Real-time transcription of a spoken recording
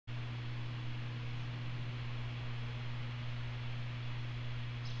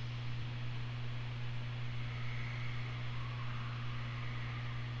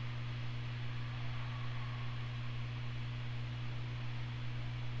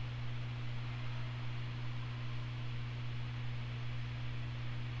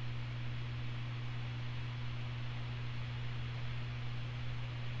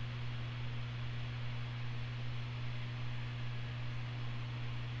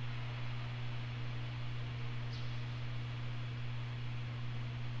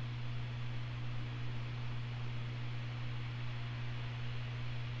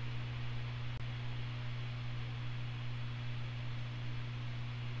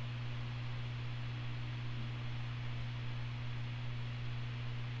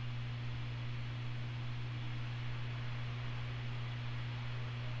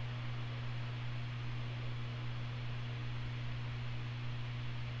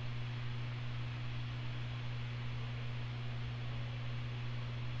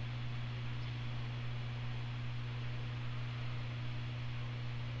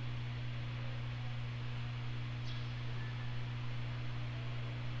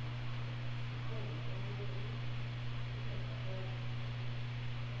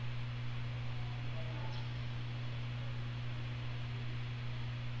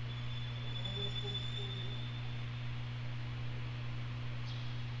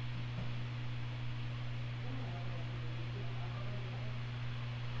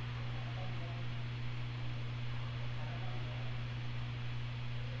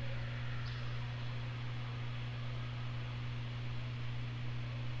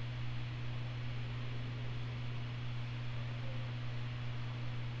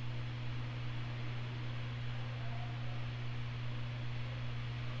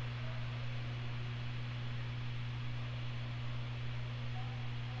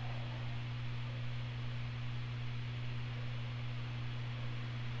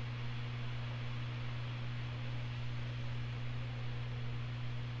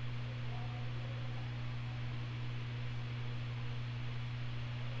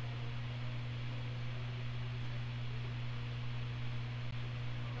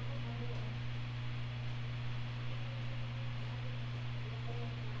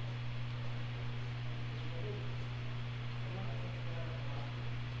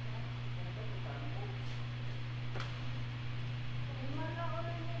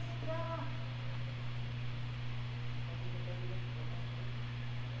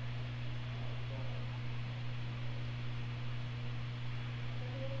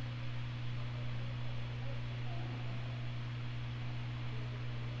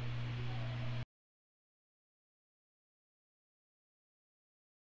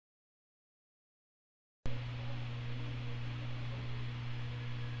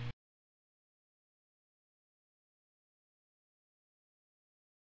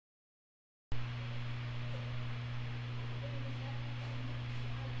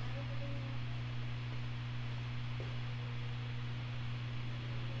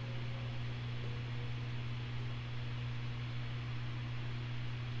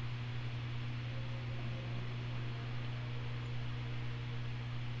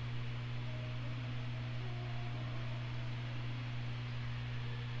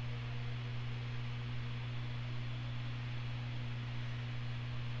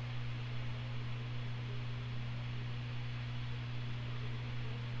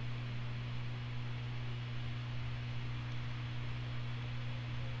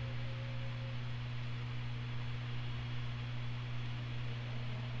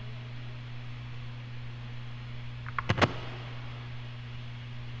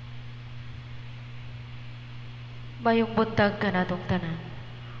Bayong buntag ka natong tanan.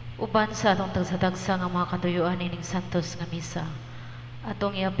 Uban sa atong tagsa-tagsa nga mga katuyuan ining santos nga misa.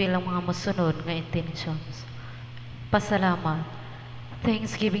 Atong iapil ang mga mosunod nga intentions. Pasalamat.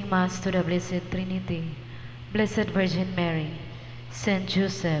 Thanksgiving Mass to the Blessed Trinity, Blessed Virgin Mary, Saint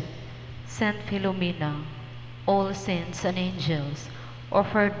Joseph, Saint Philomena, all saints and angels,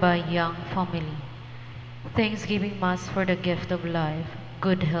 offered by young family. Thanksgiving Mass for the gift of life,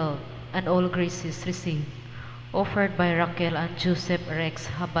 good health, and all graces received, offered by Raquel and Joseph Rex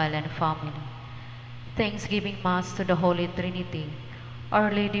Habal and family. Thanksgiving Mass to the Holy Trinity, Our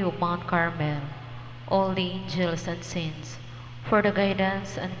Lady of Mount Carmel, all the angels and saints, for the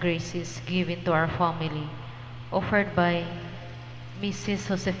guidance and graces given to our family, offered by Mrs.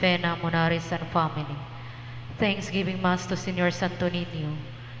 Josefina Monares and family. Thanksgiving Mass to Señor Santo Niño,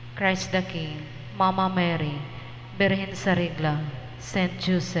 Christ the King, Mama Mary, Virgen sa Regla, Saint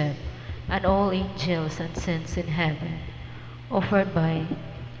Joseph, and all angels and saints in heaven, offered by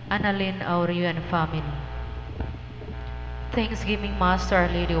Annalyn Aureo and family. Thanksgiving Mass to Our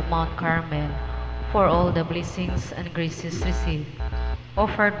Lady of Mount Carmel for all the blessings and graces received,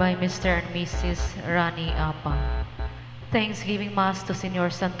 offered by Mr. and Mrs. Rani Apa. Thanksgiving Mass to Señor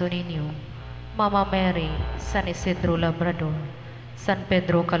Santo Niño, Mama Mary, San Isidro Labrador, San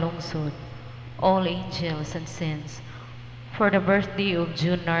Pedro Calungsod, all angels and saints, for the birthday of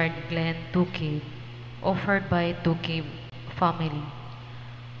Junard Glenn Tukib, offered by Tukib family.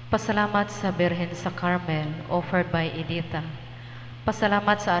 Pasalamat sa Birhen sa Carmel, offered by Edita.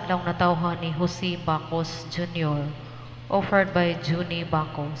 Pasalamat sa adlaw natawhan ni Jose Bacos Jr., offered by Junie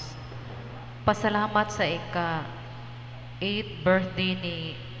Bacos. Pasalamat sa ika-8th birthday ni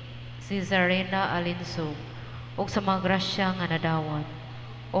Cesarena Alinso ug sa mga grasya nga nadawan,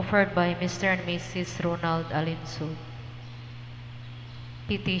 offered by Mr. and Mrs. Ronald Alinso.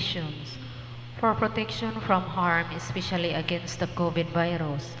 Petitions for protection from harm, especially against the COVID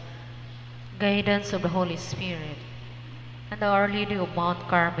virus, guidance of the Holy Spirit, and the Our Lady of Mount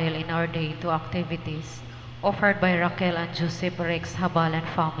Carmel in our day to activities, offered by Raquel and Joseph Rex Habal and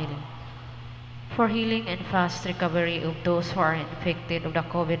family. For healing and fast recovery of those who are infected of the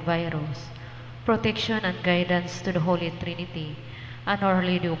COVID virus, protection and guidance to the Holy Trinity and Our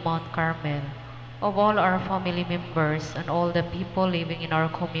Lady of Mount Carmel, of all our family members and all the people living in our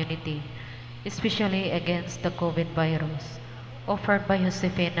community, especially against the COVID virus, offered by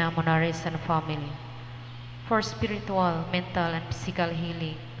Josefina Monares and family. For spiritual, mental, and physical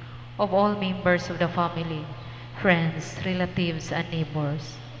healing of all members of the family, friends, relatives, and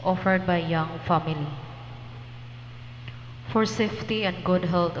neighbors, offered by young family. For safety and good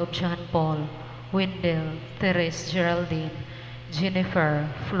health of John Paul, Wendell, Therese Geraldine, Jennifer,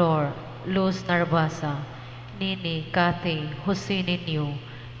 Flor, Luz Narbasa, Nini, Kathy, Jose Nino,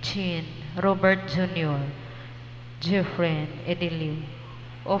 Chin, Robert Jr., Jeffrey, Edilio,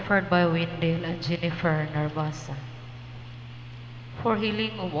 offered by Wendell and Jennifer Narbasa. For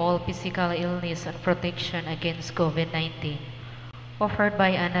healing of all physical illness and protection against COVID-19, offered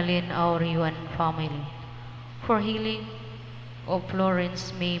by Annalyn Aureo and family. For healing of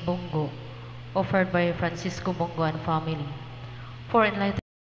Florence May Bongo, offered by Francisco Bongo and family. For enlightenment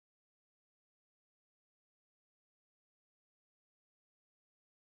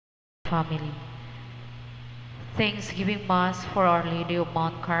family. Thanksgiving Mass for Our Lady of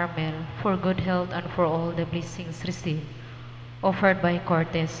Mount Carmel for good health and for all the blessings received, offered by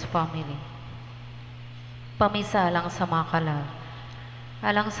Cortez family. Pamisa alang sa mga kalag.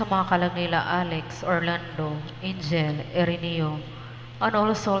 Alang sa mga kalag nila Alex, Orlando, Angel, Erineo, and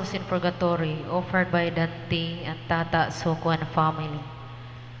all souls in purgatory, offered by Dante and Tata Soko and family.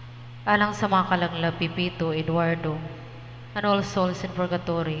 Alang sa mga kalag nila Pipito, Eduardo, and all souls in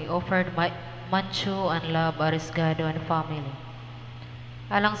purgatory, offered by Mancho and Love Arisgado and family.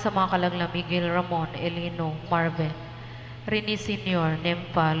 Alang sa mga kalagla Miguel Ramon, Elino, Marvin, Rini Senior,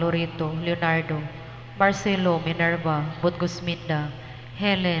 Nempa, Lorito, Leonardo, Marcelo, Minerva, Budgusminda,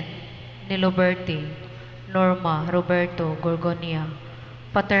 Helen, Niloberti, Norma, Roberto, Gorgonia,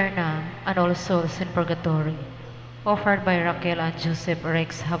 Paterna, and all souls in purgatory, offered by Raquel and Joseph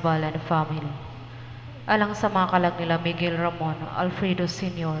Rex Habal and family. Alang sa mga kalag nila Miguel Ramon, Alfredo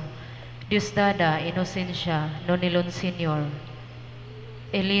Senior, Diosdada, Inocencia, Nonilon Senior,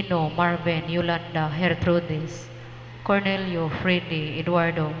 Elino, Marvin, Yolanda, Gertrudis, Cornelio, Freddy,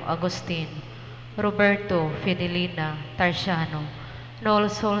 Eduardo, Agustin, Roberto, Fidelina, Tarsiano, and all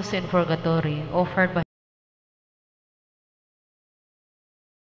souls in purgatory, offered by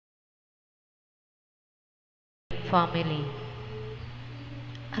family.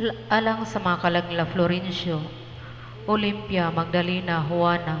 Alang sa mga kalag nila Florencio, Olympia, Magdalena,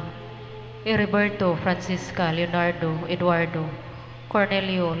 Juana, Heriberto, Francisca, Leonardo, Eduardo,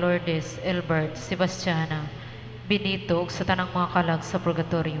 Cornelio, Lourdes, Elbert, Sebastiana, Benito, ug sa tanang mga kalag sa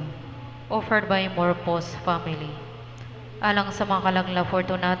purgatorio. Offered by Morpos family. Alang sa mga kalagla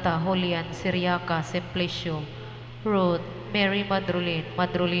Fortunata, Julian, Siriaca, Simplicio, Ruth, Mary Madrulin,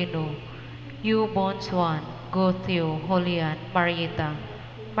 Madrulino, Yu Bonsuan, Gothio, Julian, Marieta,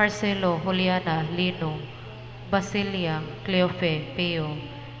 Marcelo, Juliana, Lino, Basilia, Cleofe, Peo,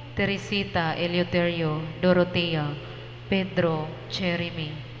 Teresita, Eleuterio, Dorotea, Pedro,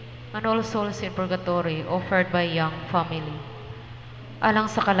 Jeremy, and all souls in purgatory offered by young family.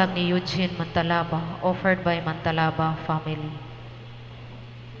 Alang sa kalag ni Eugene Mantalaba, offered by Mantalaba family.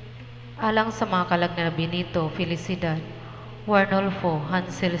 Alang sa mga kalag na Benito, Felicidad, Warnolfo,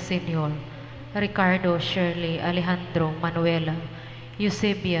 Hansel Sr., Ricardo, Shirley, Alejandro, Manuela,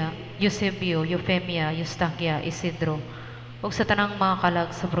 Eusebio, Eufemia, Eustaquia, Isidro, ug sa tanang mga kalag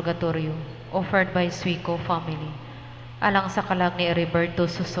sa purgatorio, offered by Suico family. Alang sa kalag ni Heriberto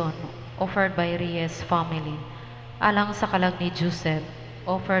Suson, offered by Reyes family. Alang sa kalag ni Joseph,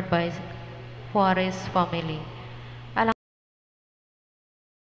 offered by Juarez family. Alang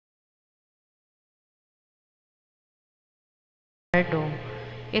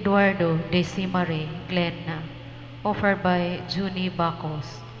Eduardo Desimare Glenna, offered by Junie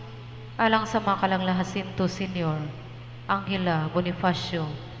Bacos. Alang sa mga kalangla Jacinto Sr., Angela Bonifacio,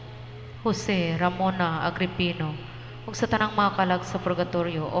 Jose Ramona Agripino, ug sa tanang mga kalag sa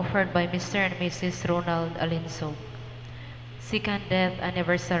purgatorio, offered by Mr. and Mrs. Ronald Alenso. Second death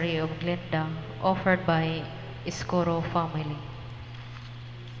anniversary of Glenda, offered by Escoro family.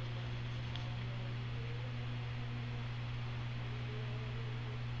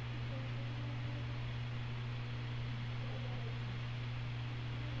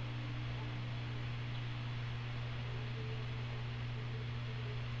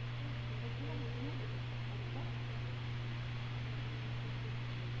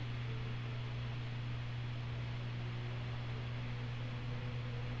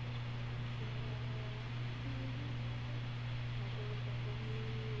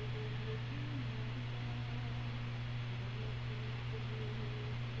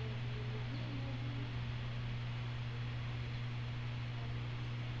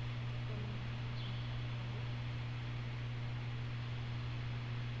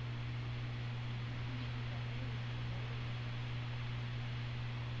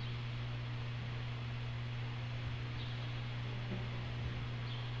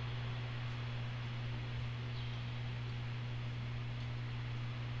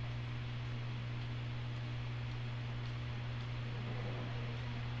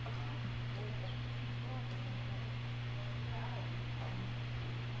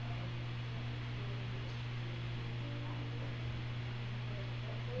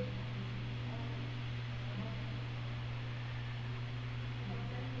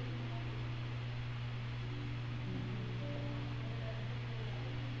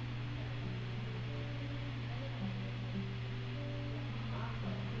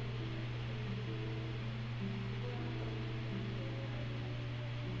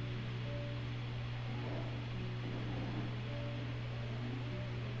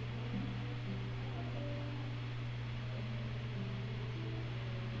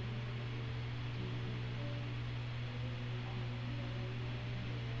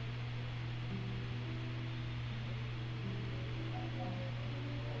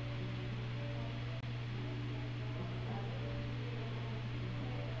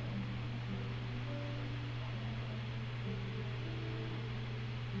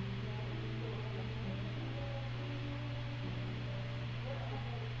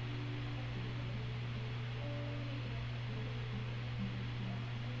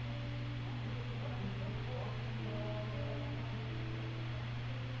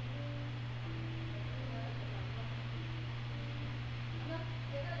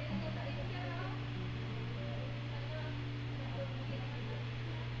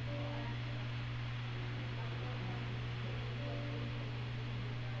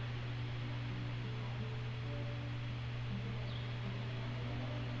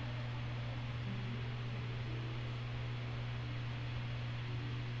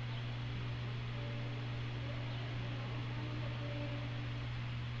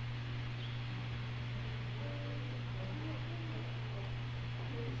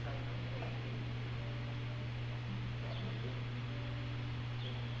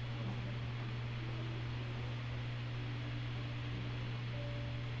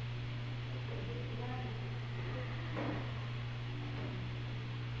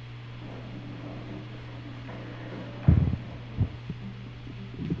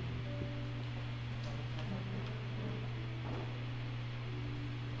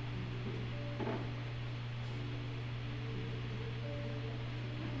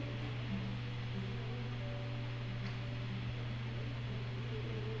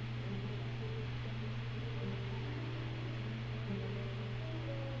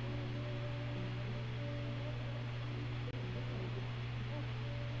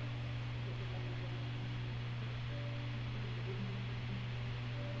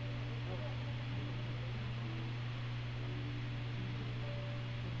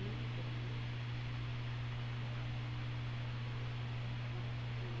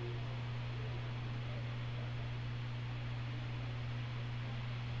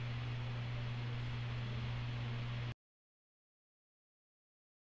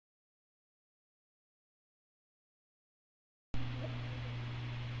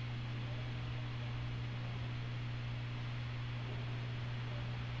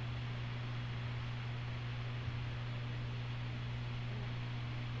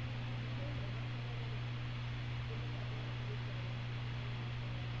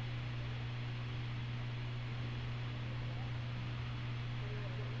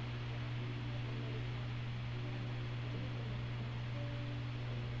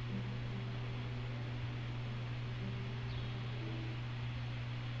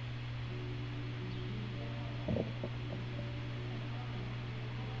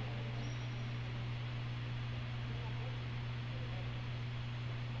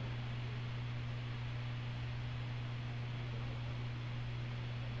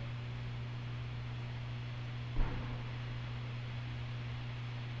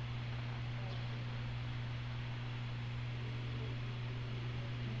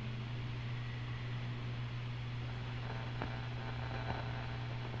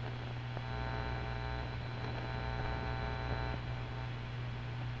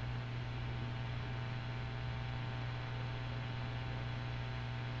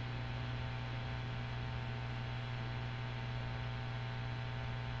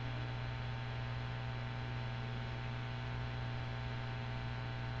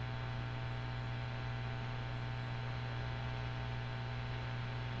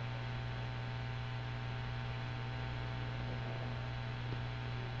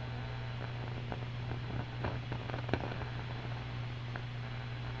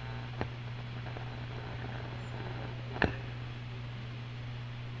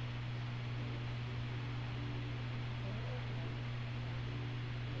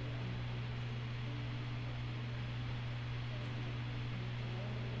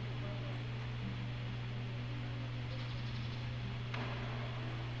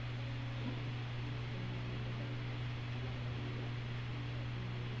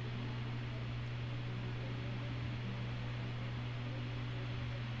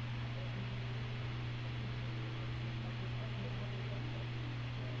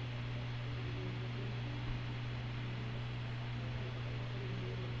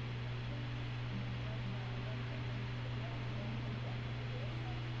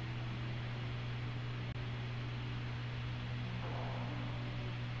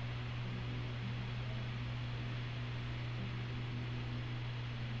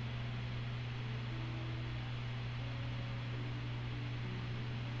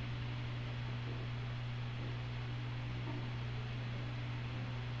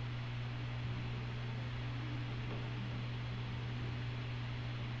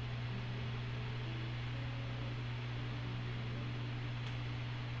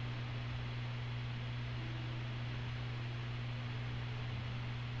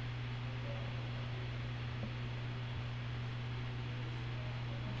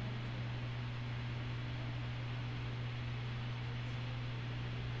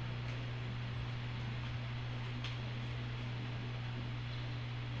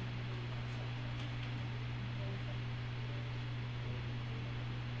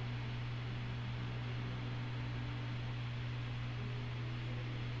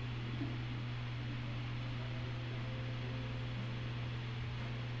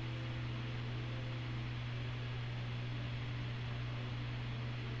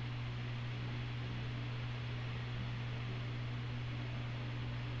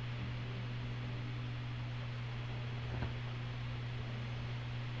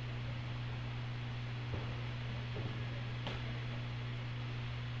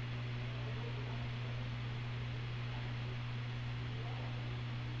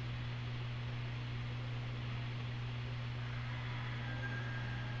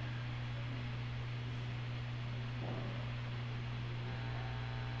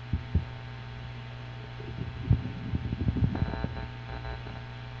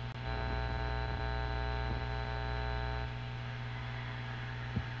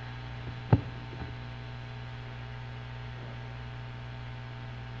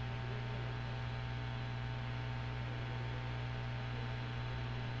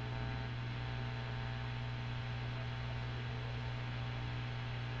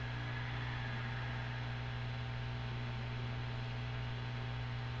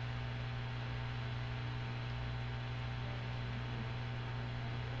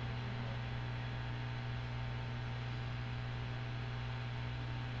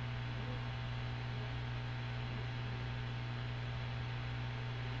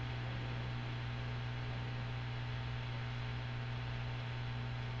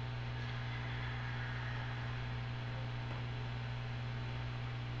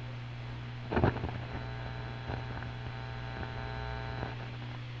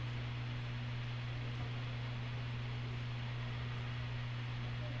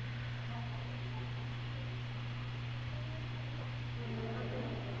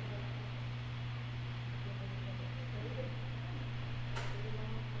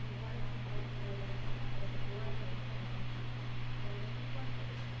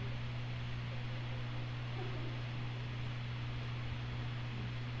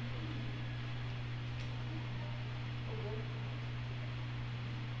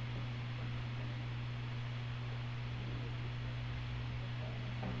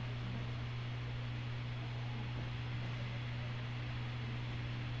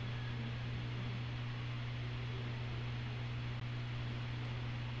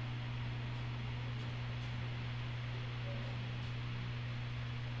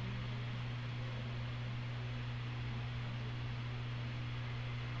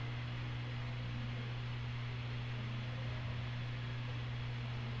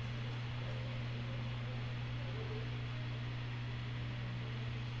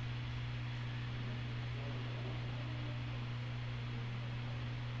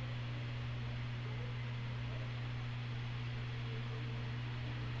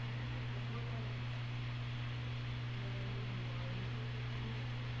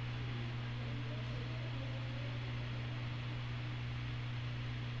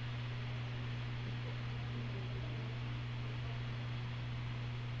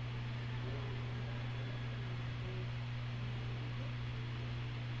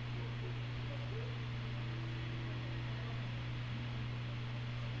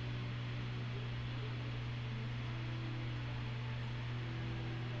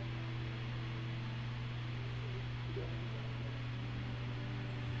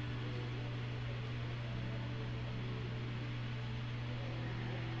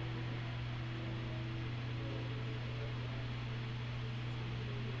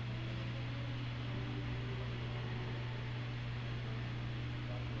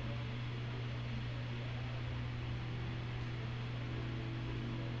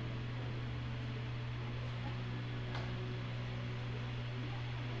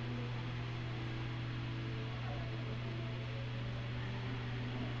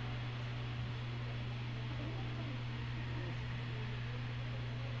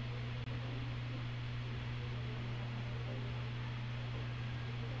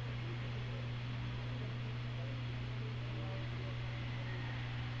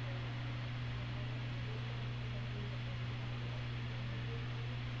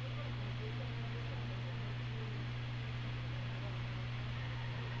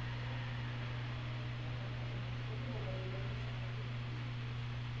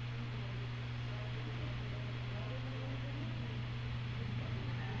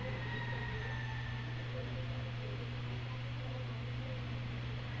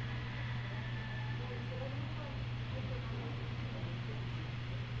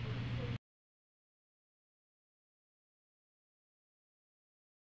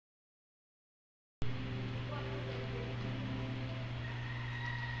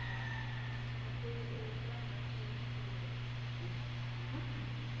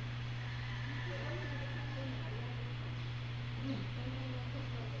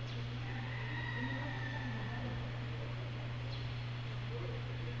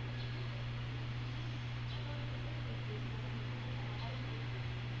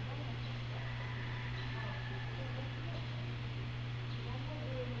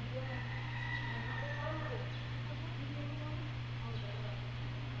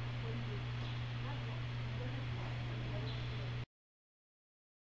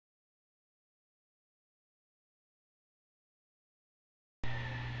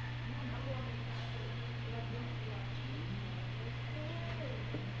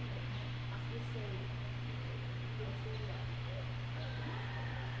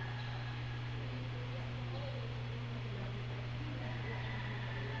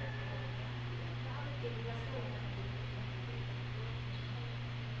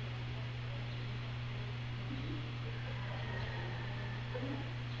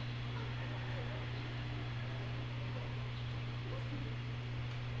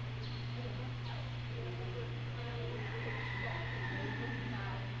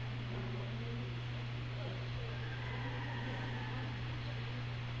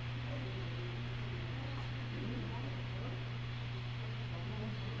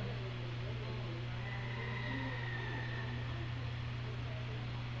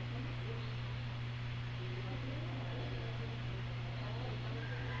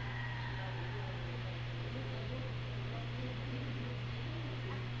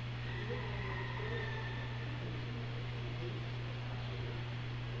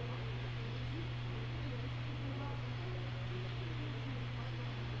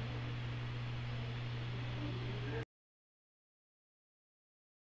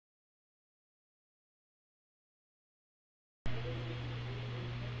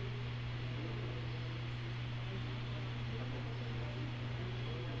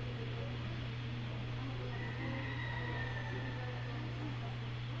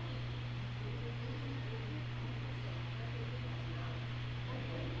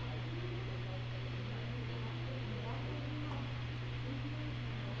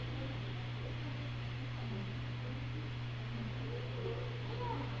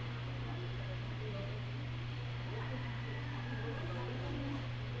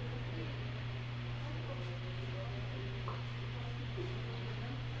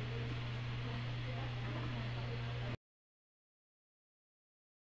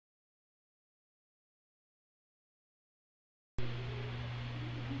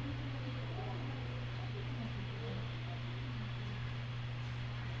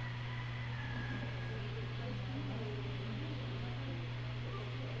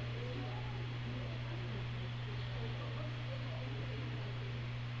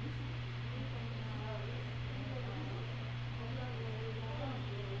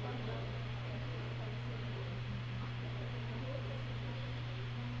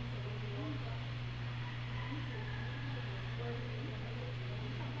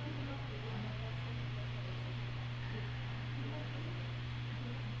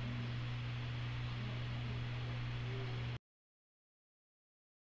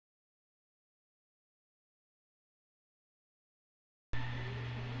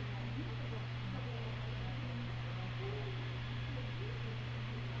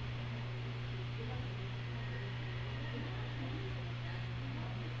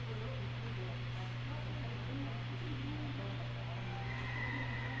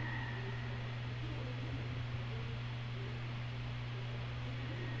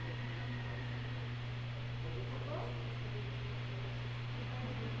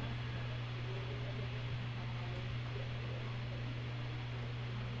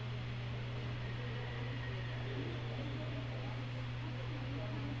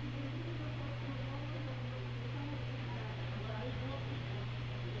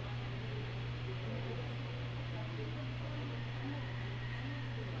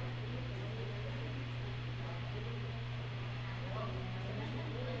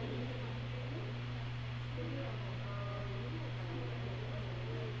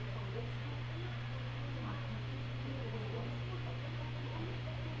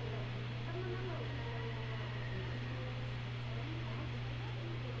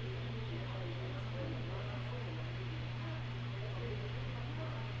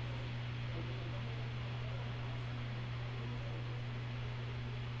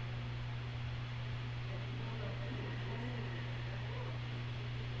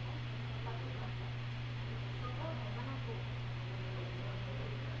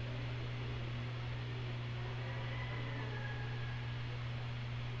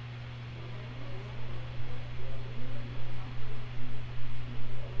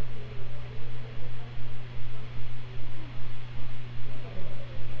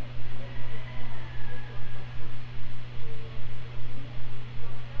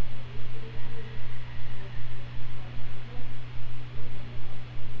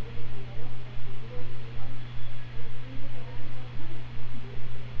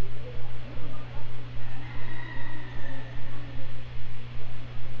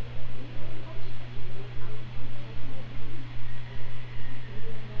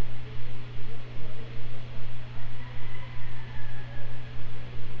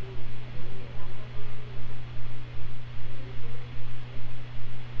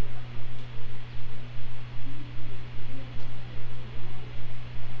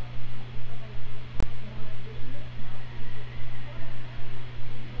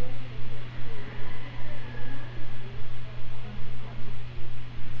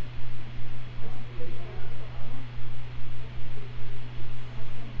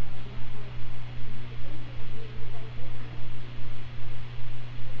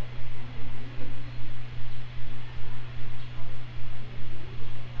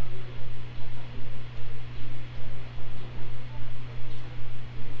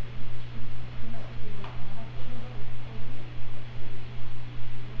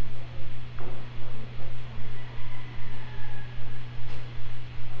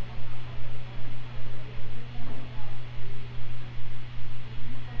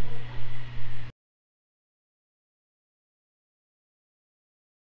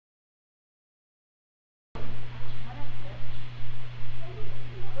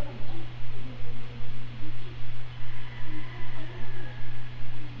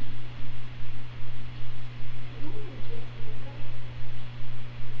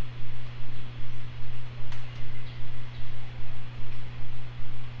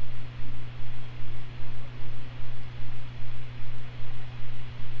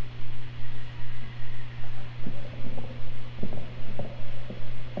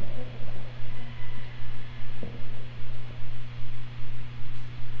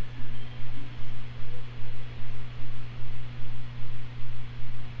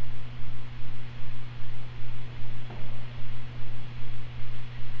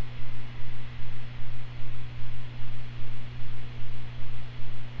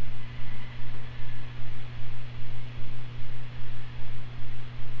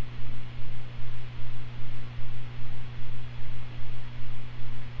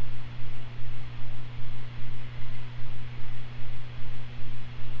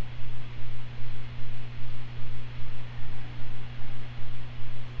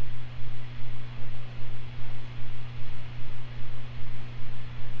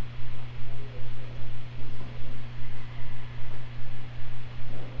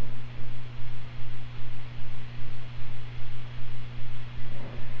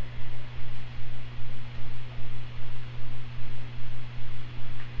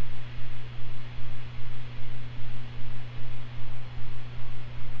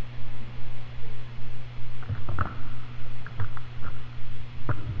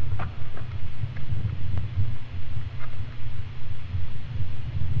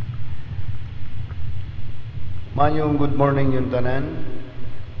 Mayong good morning yung tanan.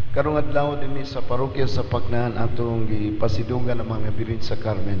 Karong adlaw dinhi sa parokya sa Pagnan atong gipasidungan ang mga birin sa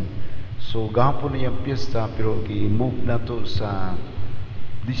Carmel. So gahapon niyang piyesta pero gi-move nato sa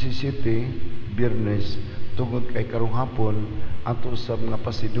 17 Biyernes tungod kay karong hapon ato sa mga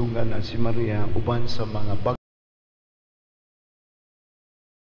pasidungan ang si Maria uban sa mga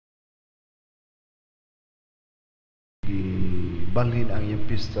balhin ang iyang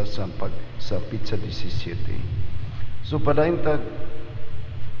pista sa pizza 17. So padayon tag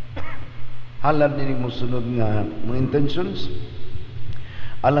halad nini mo sunod nga mga intentions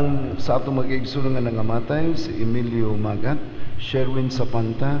alang sa ato mag-igsulong nga nangamatay si Emilio Magat, Sherwin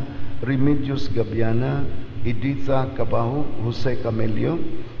Sapanta, Remedios Gabiana, Editha Cabaho, Jose Camelio,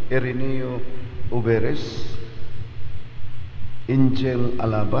 Ireneo Uberes, Angel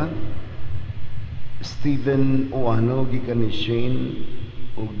Alaba, Stephen Oano gikan ni Shane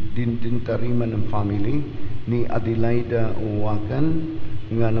ug Dindin Tariman ng family, ni Adelaida Uwakan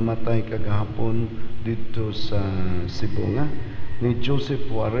nga namatay kagahapon dito sa Sibunga, ni Joseph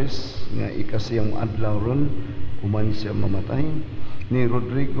Juarez nga ikasiyang adlaw ron human siya mamatay, ni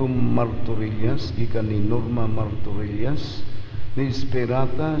Rodrigo Martorillas gikan ni Norma Martorillas, ni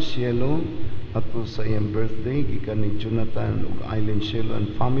Esperata Cielo ato sa iyang birthday gikan ni Jonathan ug Aileen Cielo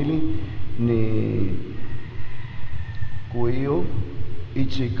and family, ni Cuello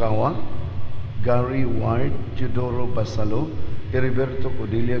Ichikawa, Gary Ward, Teodoro Basalo, Heriberto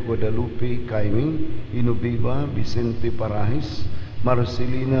Codilia Guadalupe Caiming, Inubiba Vicente Parahis,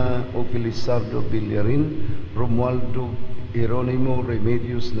 Marcelina Ofelizardo Villarin, Romualdo Hieronimo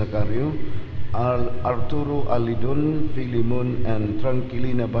Remedios Nacario, Arturo Alidon, Filimon and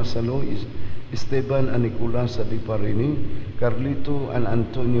Tranquilina Basalo, Esteban Anicolas Adiparini, Carlito and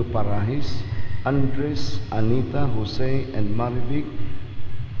Antonio Parahis, Andres, Anita, Jose and Marivic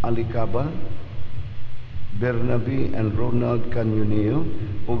Alicaba, Bernabe and Ronald Canyoneo,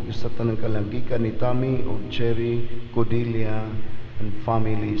 ug sa tanang kalangikan ni Tami ug Cherry Codilia and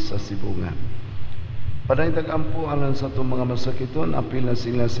family sa Sibunga. Paday tagampo alang sa itong mga masakiton, apil na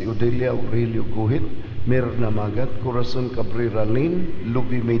sila si Odelia Aurelio Guhit, Mirna Magat, Corazon Cabrera Lin,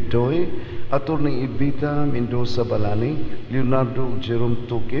 Luby Maydoy, Atty. Evita Mendoza Balani, Leonardo Jerome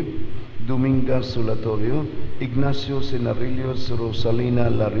Tukib, Dominga Solatorio, Ignacio Senarillo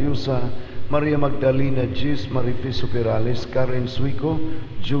Rosalina Lariusa, Maria Magdalena Gis, Marifiso Perales, Karen Suico,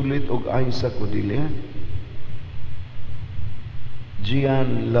 Juliet ug Aisa Codilia,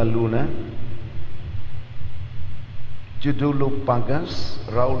 Gian Laluna, Judulo Pagas,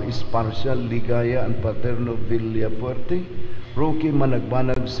 Raul Esparcia, Ligaya and Paterno Villafuerte, Roque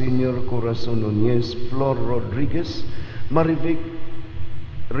Managbanag Sr., Corazon Nunez, Flor Rodriguez, Marivic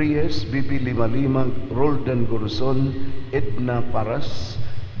Reyes, Bibi Limalima, Roldan Gorzon, Edna Paras,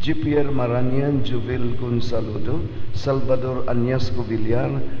 Jean-Pierre Maranian, Jovel Gonzalodo, Salvador Añasco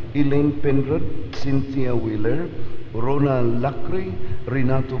Villar, Elaine Penrod, Cynthia Wheeler, Rona Lacre,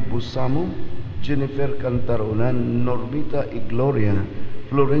 Renato Busamo, Jennifer Cantaronan, Normita Igloria,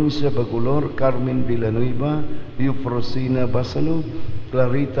 Florencia Bagulor, Carmen Villanueva, Eufrosina Basalo,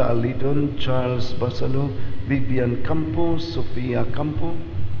 Clarita Alidon, Charles Basalo, Vivian Campo, Sofia Campo,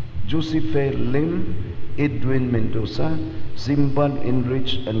 Josephe Lim, Edwin Mendoza, Zimban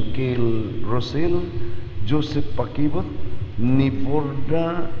Enrich and Kale Rosel, Joseph Pakibot,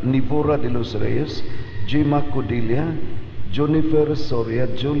 Nivora de los Reyes, Gemma Codilia, Jennifer Soria,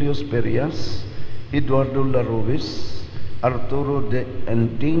 Julius Perias, Eduardo Larobes, Arturo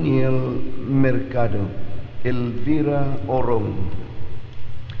and Daniel Mercado, Elvira Orong.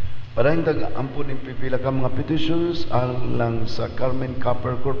 Padahing ampun ng pipila ka mga petitions alang sa Carmen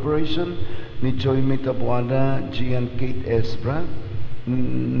Copper Corporation, ni Joy Mitabuada, Gian Kate Esbra,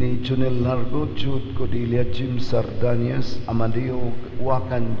 ni Junel Largo, Jude Codilia, Jim Sardanias, Amadeo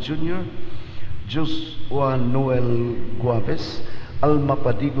Wakan Jr., Joshua Noel Guaves, Alma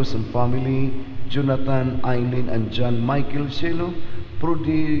Padigos and family, Jonathan, Eileen and John Michael Cielo,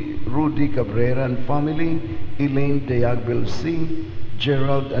 Rudy Cabrera and family, Elaine Deagbel C.,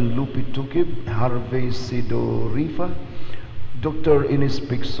 Gerald and Lupi Tukib, Harvey Sidorifa, Dr. Ines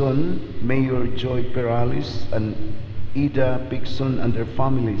Pixon, Mayor Joy Perales and Ida Pixon and their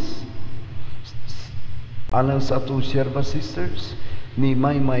families. Alang sa ato Sierva Sisters, ni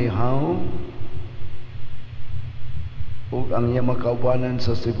Maymay Hao, ug ang iyang makaubanan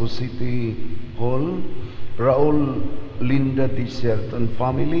sa Cebu City Hall, Raul Linda Diserton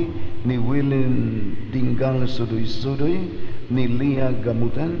family, ni Willin Dinggang Sudoy-Sudoy, ni Lia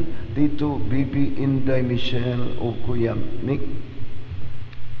Gamutan, Tito Bibi Inday Michelle o Kuya Mick,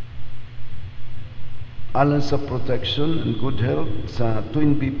 alang sa protection and good health sa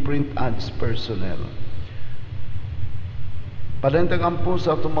Twin B Print Ads personnel. Padayong ampo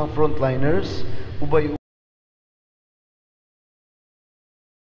sa atong mga frontliners, ubay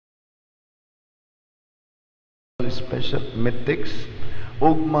special medics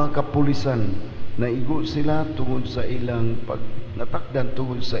o mga kapulisan na igo sila tungod sa ilang natakdan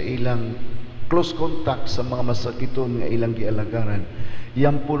tungod sa ilang close contact sa mga masakiton nga ilang gialagaran.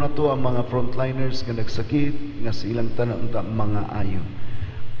 Yan po na to ang mga frontliners nga nagsakit nga sa ilang tanan mga ayo.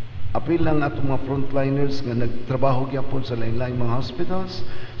 Apil lang atong mga frontliners nga nagtrabaho gyapon sa lain-lain mga hospitals.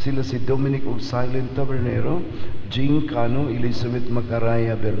 Sila si Dominic og Silent Tabernero, Jean Cano, Elizabeth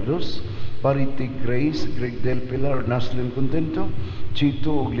Macaraya Verdos, Parity Grace, Greg Del Pilar, Naslin Contento,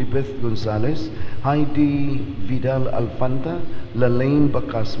 Chito og Libeth Gonzalez, Heidi Vidal Alfanta, Lalaine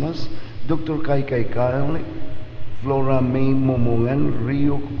Bacasmas, Dr. Kai Kale, Flora May Momongan,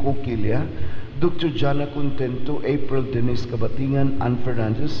 Rio Coquilla, Dr. Jana Contento, April Denise Kabatingan, Ann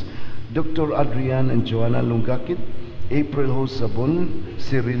Fernandez, Dr. Adrian and Joanna Lungakit, April Hosabon,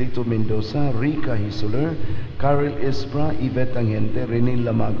 Cirilito Mendoza, Rica Hisuler, Carol Espra, Yvette Angente, Rene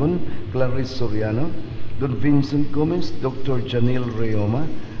Lamagon, Clarice Soriano, Don Vincent Gomez, Dr. Janil Reoma,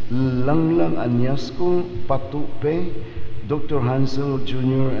 Langlang Anyasco, Patupe, Dr. Hansel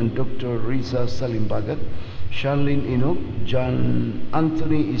Jr. and Dr. Riza Salimbagat, Charlene Inok, John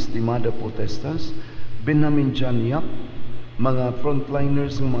Anthony Estimada Potestas, Benjamin John Yap, mga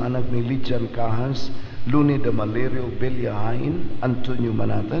frontliners ng mga anak ni Lijan Kahas, Luni de Malerio Belyahain, Antonio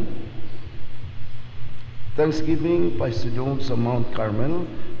Manatan. Thanksgiving paisudong sa Mount Carmel,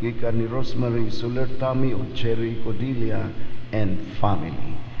 gikan ni Rosemary Soler, Tammy o Cherry Codilia and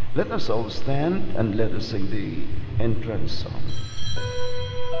family. Let us all stand and let us sing the entrance song.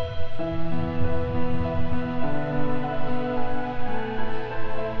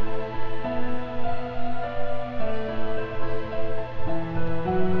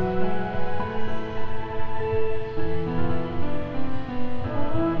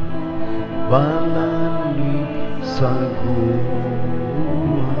 Balani sa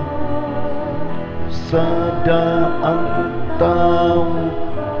guma, sa daang tao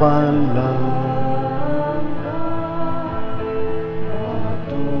palang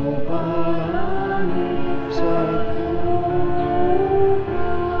balani sa guma,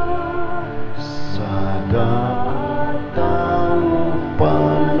 sa daang tao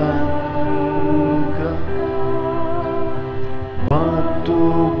palang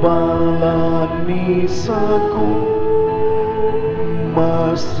balani saku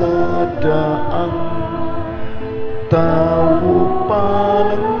masadaang tao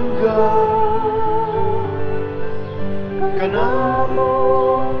palangga kanang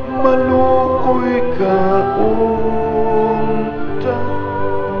maluoy ka unta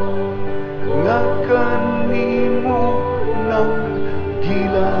nga kanimo ng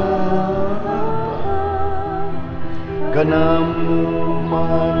gilaba kanamo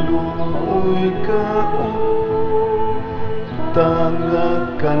maluoy ka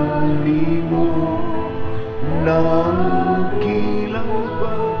tangakan nimo ng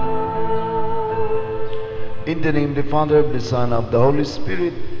kilaba. In the name of the Father, of the Son, of the Holy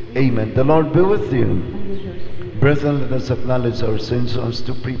Spirit, Amen. The Lord be with you. Brethren, let us acknowledge our sins so as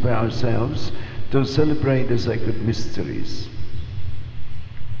to prepare ourselves to celebrate the sacred mysteries.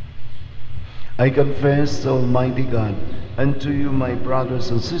 I confess, Almighty God, and to you, my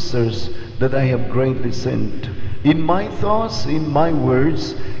brothers and sisters, that I have greatly sinned in my thoughts, in my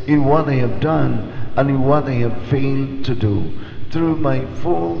words, in what I have done, and in what I have failed to do, through my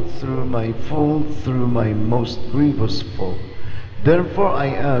fault, through my most grievous fault. Therefore I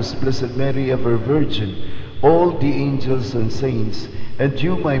ask, Blessed Mary, ever Virgin, all the angels and saints, and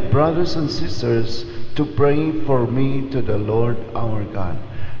you, my brothers and sisters, to pray for me to the Lord our God.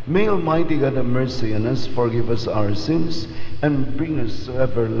 May Almighty God have mercy on us, forgive us our sins, and bring us to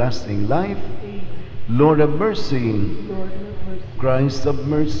everlasting life. Lord have mercy. Christ have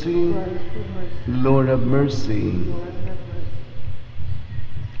mercy. Lord have mercy.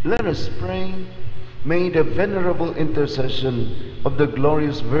 Let us pray. May the venerable intercession of the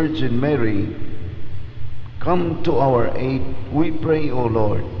glorious Virgin Mary come to our aid, we pray, O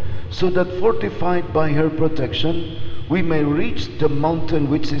Lord, so that fortified by her protection, we may reach the mountain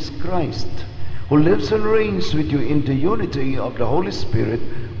which is Christ, who lives and reigns with you in the unity of the Holy Spirit,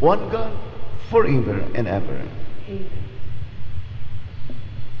 one God, forever and ever. Amen.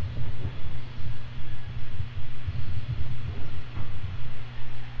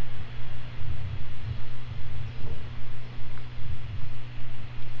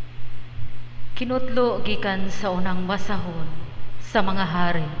 Kinutlo gikan sa unang masahon sa mga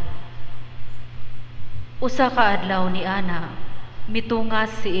hari. Usa ka adlaw ni Ana, mitungas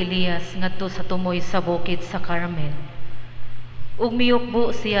si Elias ngadto sa tumoy sa bukid sa Carmel. Ug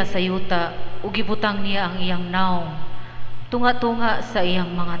miyukbo siya sa yuta, ug gibutang niya ang iyang naong, tunga-tunga sa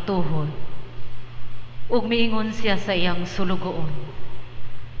iyang mga tuhod. Ug miingon siya sa iyang sulugoon,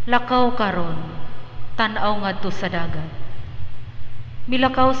 lakaw karon, tan-aw ngadto sa dagat.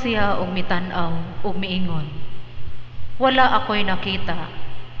 Milakaw siya ug mitan-aw, ug miingon, wala ako'y nakita.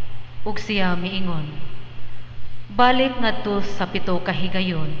 Ug siya miingon, balik ngadto sa 7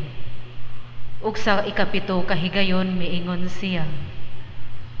 kahigayon. Ug sa ikapito kahigayon miingon siya,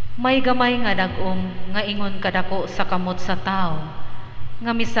 may gamay nga dag-om nga ingon kadako sa kamot sa tao, nga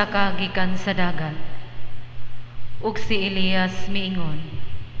misaka gikan sa dagat. Ug si Elias miingon,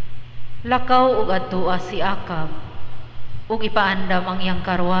 lakaw ug adtua si Akab, ug ipaandam ang iyang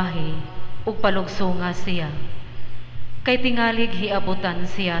karwahe, ug palugsunga siya, kay tingalig hiabutan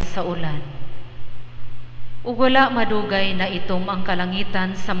siya sa ulan. Ug wala madugay na itom ang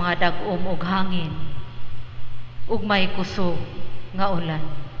kalangitan sa mga dag-om ug hangin, ug may kusog nga ulan.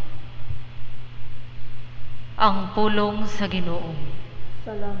 Ang pulong sa Ginoo.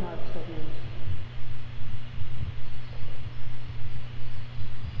 Salamat sa Diyos.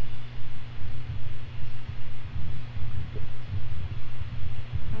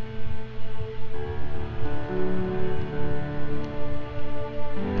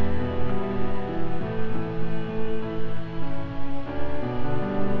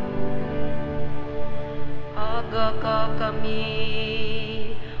 Aga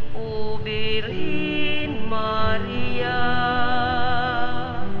kami, O Birhen Maria,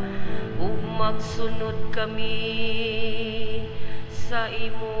 ug magsunod kami sa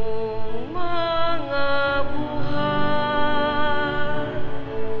imong mga buhat.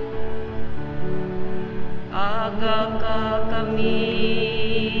 Aga kami,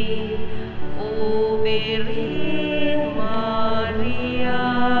 O Birhen Maria,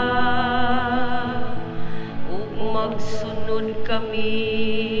 magsunod kami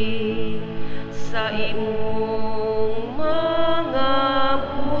sa imong mga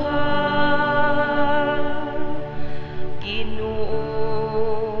buhat. Ginoo,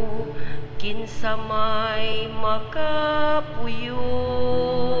 kinsa may makapuyo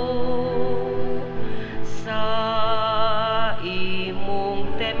sa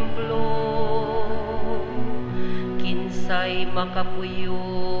imong templo, kinsay makapuyo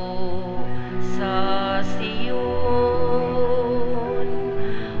sa Siyon,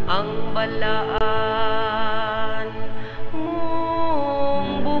 ang balaan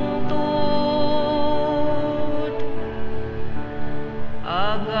mong bungtod.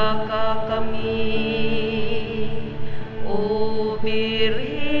 Aga kami, O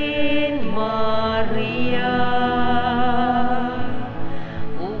Birhen Maria,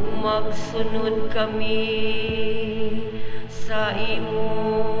 ug magsunod kami sa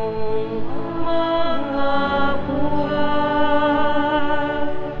imong mga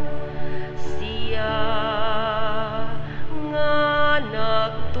buhat. Siya nga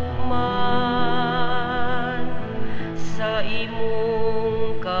nagtuman sa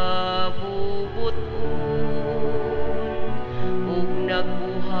imong kabubuton, ug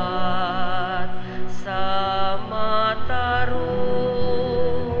nagbuhat sa matarong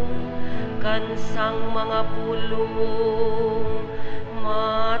kansang mga pulong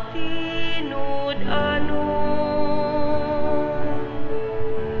matinud-anon.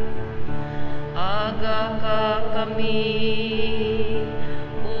 Aga kami,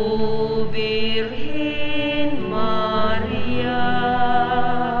 O Birhen Maria,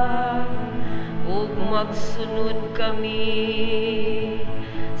 ug magsunod kami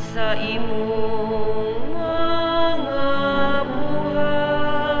sa imong mga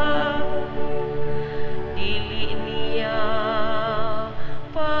buhat. Dili niya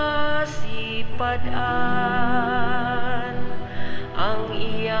pasipadaan ang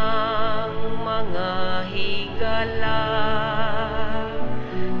iyang mga higala,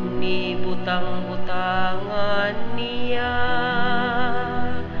 ni butang-butangan niya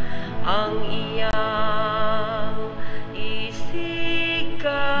ang iyang isig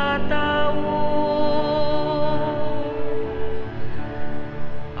katawo.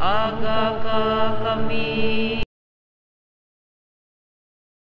 Aga kami,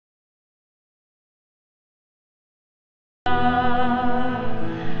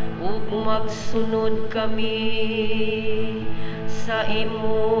 ug magsunod kami sa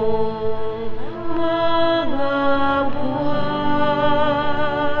imong mga buhat.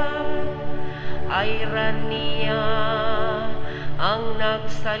 Ayran niya ang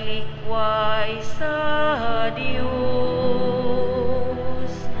nagsalikway sa Dios,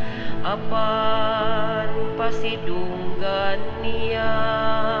 apan pasidunggan niya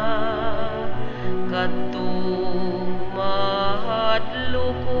kadtong mahal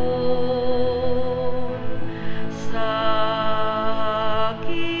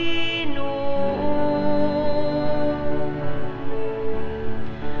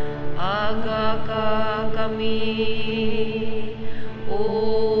aga ka kami,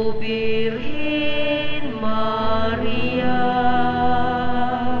 O Birhen Maria,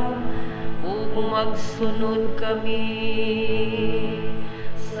 ug magsunod kami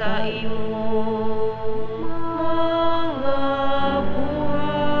sa imong mga buhat.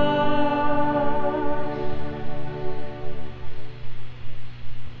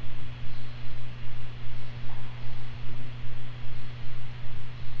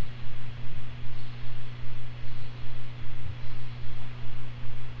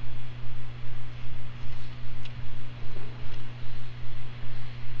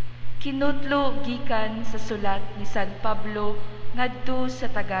 Kinutlo gikan sa sulat ni San Pablo ngadto sa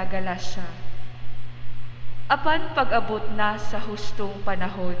taga-Galacia. Apan pag-abot na sa hustong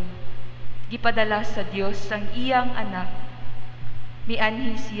panahon, gipadala sa Dios ang iyang anak.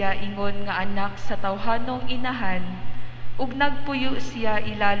 Mianhi siya ingon nga anak sa tawhanong inahan, ug nagpuyo siya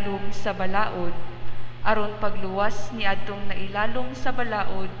ilalong sa balaod, aron pagluwas ni adtong nailalong sa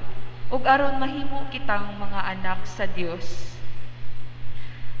balaod, ug aron mahimo kitang mga anak sa Dios.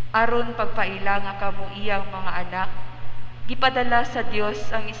 Aron pagpaila nga kamo iyang mga anak, gipadala sa Dios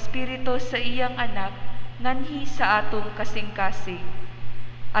ang Espiritu sa iyang anak nganhi sa atong kasing-kasing.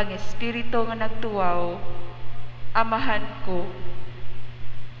 Ang Espiritu nga nagtuwaw, amahan ko.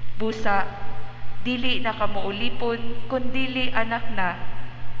 Busa, dili na kamo ulipon, kundili anak na,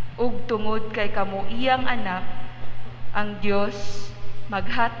 ug tungod kay kamo iyang anak, ang Dios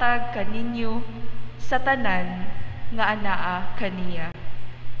maghatag kaninyo sa tanan nga anaa kaniya.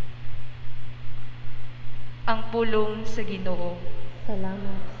 Ang pulong sa Ginoo.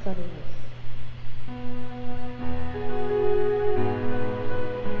 Salamat sa Diyos.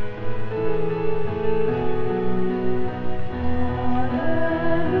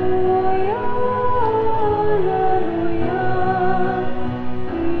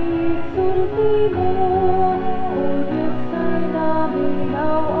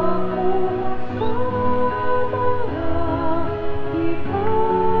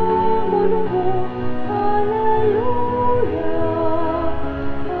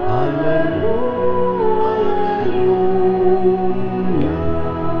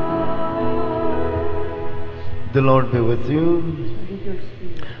 The Lord be with you. With your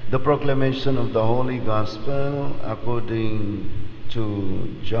spirit. The proclamation of the Holy Gospel according to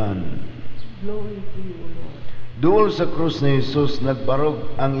John. Glory to you, Lord. Duol sa krus ni Jesus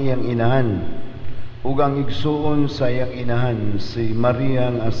nagbarog ang iyang inahan ug ang igsuon sa iyang inahan si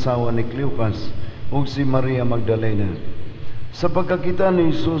Maria ang asawa ni Cleopas ug si Maria Magdalena. Sa pagkakita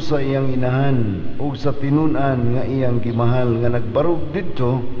ni Jesus sa iyang inahan ug sa tinun-an nga iyang gimahal nga nagbarog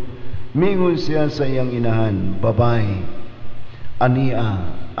didto, mingon siya sa iyang inahan, "Babay, ania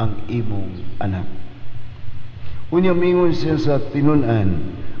ang imong anak." Unya mingon siya sa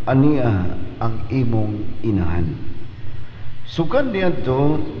tinun-an, "Ania ang imong inahan." Sukan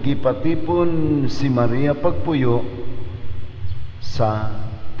diadto gipatipon si Maria pagpuyo sa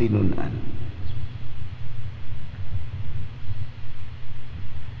tinun-an.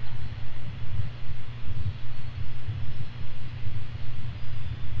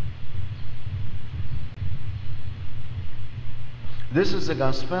 This is the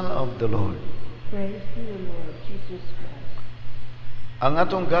gospel of the Lord. Praise to you, Lord Jesus Christ. Ang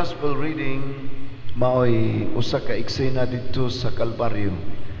atong gospel reading maoy usa ka eksena didto sa Kalbaryo.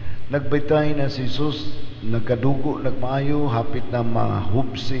 Nagbaytay na si Jesus, nagkadugo, nagmaayo, hapit na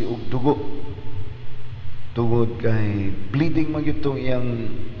mahubsi og dugo. Tungod kay bleeding man gyud tong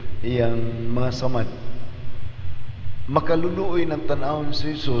iyang mga samad. Makaluluoy ng tan-awon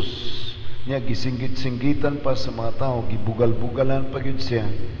si Jesus, niya gisinggit-singgitan pa sa mga tao, gibugal-bugalan pa gyud siya.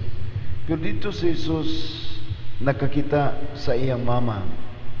 Pero dito si Jesus nakakita sa iyang mama,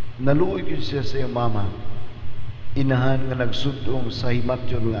 naluoy gyud siya sa iyang mama, inahan nga nagsudong sa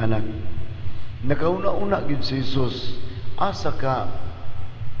himatyon nga anak. Nakauna-una gyud si Jesus, asa ka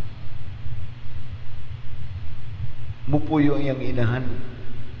mupuyo ang iyang inahan.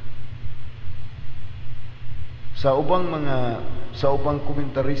 Sa ubang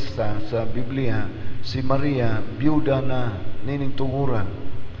komentarista sa Biblia, si Maria biyuda na nining tunguran.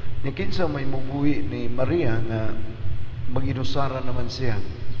 Ni kinsa may mubuhi ni Maria nga mag-inusara naman siya.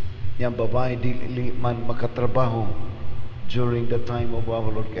 Yang babae dili man makatrabaho during the time of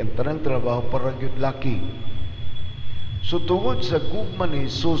our Lord. Kaya tanang trabaho para gyud laki. So tungod sa gugma ni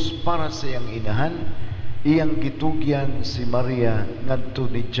Jesus para sa iyang inahan, iyang gitugyan si Maria ngadto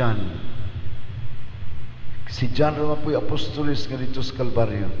ni John. Si John ra mapoy apostolis nga dito sa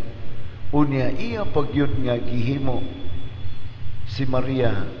Kalbaryo. Unya iya pagyud nga gihimo si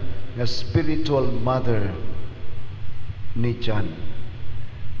Maria nga spiritual mother ni John.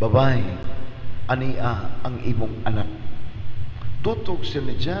 Babae, ania ang imong anak. Tutok siya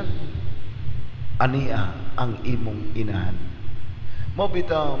ni Jan, ania ang imong inahan. Mao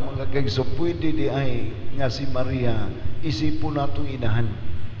bitaw mga kagso, pwede di ay nga si Maria isipon natong inahan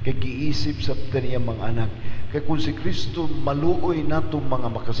kay giisip sa kaniyang mga anak. Kay kung si Kristo maluoy natong mga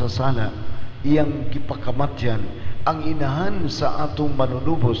makasasala, iyang gipakamatyan, ang inahan sa atong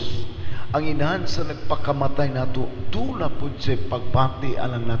manunubos, ang inahan sa nagpakamatay nato, tula pud siya pagpati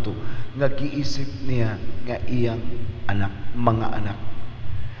alang nato nga giisip niya nga iyang anak, mga anak.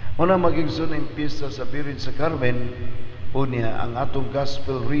 Muna magigsun ang pista sa Birin sa Carmel, unya ang atong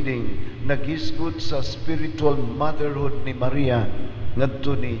gospel reading nagisgod sa spiritual motherhood ni Maria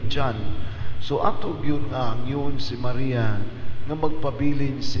ngadto ni John. So ato gyud nga yun si Maria nga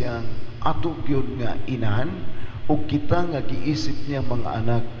magpabilin siyang ato gyud nga inahan, ug kita nga giisip niya mga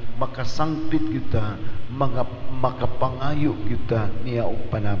anak, makasangpit kita, mga makapangayo kita niya og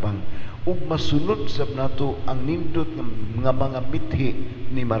panabang, ug masunod sab nato ang nindot nga mga mithi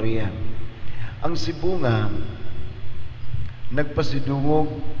ni Maria. Ang sibunga nagpasidungog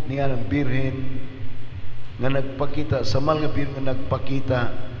niya ng birhen nga nagpakita sa mga birhen nga nagpakita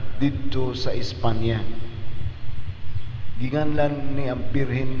dito sa Espanya. Ginganlan ni ang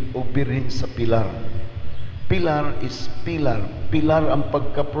birhen o birhen sa pilar. Pilar is pilar. Pilar ang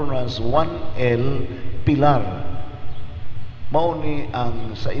pagka-pronounce 1L, pilar. Mao ni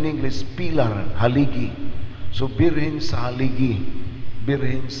ang sa in English pilar, haligi. So birhen sa haligi,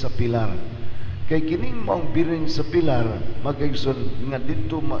 birhen sa pilar. Kay kining maong birhen sa pilar, magayson nga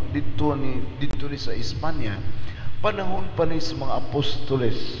dito ni sa Espanya, panahon pa ni sa mga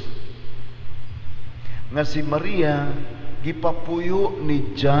apostoles nga si Maria gipapuyo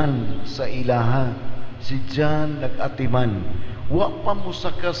ni John sa ilaha. Si John nag-atiman, wa pa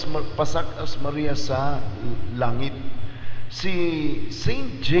musakas pasakas Maria sa langit. Si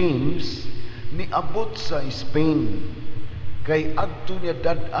Saint James niabot sa Spain kay adto niya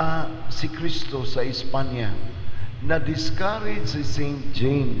dad-a si Kristo sa Espanya. Na-discourage si Saint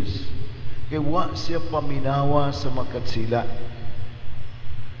James kay wa siya paminawa sa makatsila.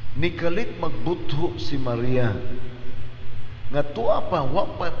 Nikalit magbutho si Maria nga tuwa pa, wa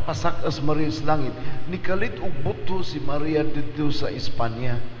pa pasakas Maria sa langit. Nikalit og butho si Maria dito sa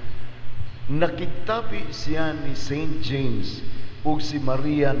Espanya. Nakigtabi siya ni Saint James ug si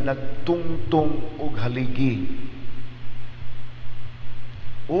Maria nagtungtong og haligi.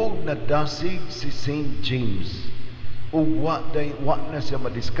 Og nadasig si Saint James ug wa na siya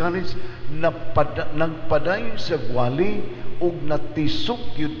ma-discourage, nagpadayon sa gwali ug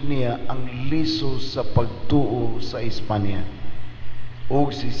natisok yun niya ang liso sa pagtuo sa Espanya.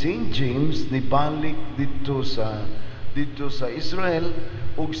 Ug si Saint James nibalik dito sa Israel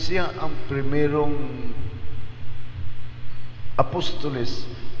ug siya ang primerong apostoles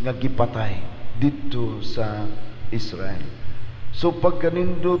nga gipatay dito sa Israel. So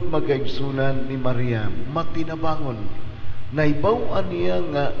pagkanindot magaigsunan ni Maria, matinabangon. Naibawan niya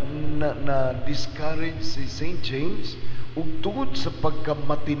nga na-discourage si St. James ug tungod sa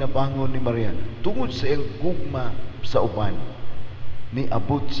pagkamatinabangon ni Maria, tungod sa iyang gugma sa uban,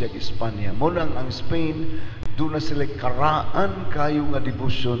 niabot siya sa Espanya. Munang ang Spain, doon na sila karaan kayo nga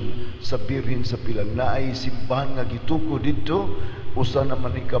debosyon sa Birhen sa Pilar. Na ay simbahan nga gituko dito, usa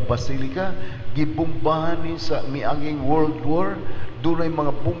naman ni ka basilika, gibombahan ni sa miaging World War, doon ay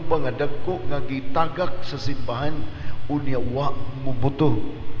mga bomba nga dagko nga gitagak sa simbahan, unya wa mubuto,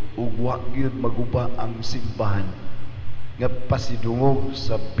 ug wa gyud maguba ang simbahan nga pasidungog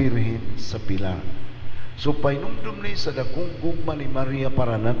sa Birhen sa Pilar. So painumdum ni sa dakong gugma ni Maria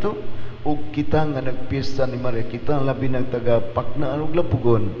para nato, ug kita nga nagpiesta ni Maria, kita labi ng taga Paknaan ug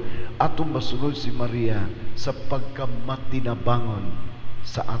Lapugon, atong masunod si Maria sa pagkamatinabangon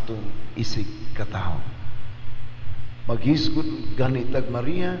sa atong isig katao. Maghisgod ganitag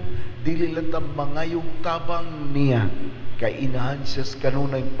Maria, dili lang ta mangayong tabang niya kay inahan siya sa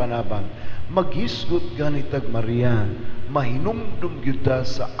kanunay panabang. Maghisgod ganitag Maria, mahinumdum gyud ta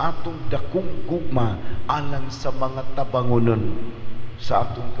sa atong dakong gugma alang sa mga tabangonon sa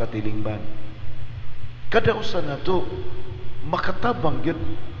atong katilingban. Kada usa nato makatabang gyud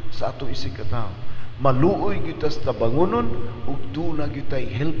sa atong isig katao. Maluoy gyud ta sa tabangonon ug duna gyud tay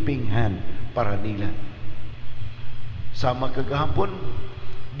helping hand para nila. Sama kagahapon,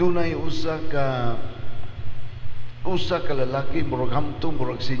 dunay usa ka lalaki, murag hamtong,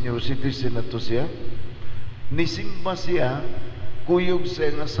 murag senior citizen na to siya. Nisimba siya, kuyog sa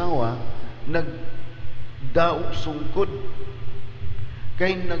iyang asawa, nagdaog sungkod.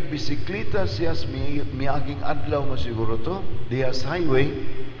 Kay nagbisiklita siya sa miaging adlaw na siguro to, diha sa highway,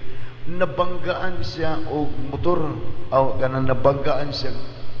 nabanggaan siya og motor, o ganang nabanggaan siya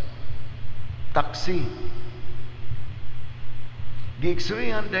taxi.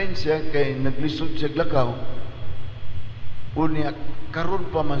 Gi-x-rayan dahil siya kay naglisod siya lakaw. Unya,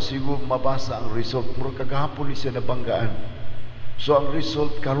 karon pa man siguro mabasa ang result. Muro kagahapon ni siya nabanggaan. So ang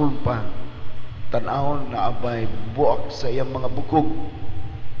result karon pa. Tanawon na abay buak sa iyang mga bukog.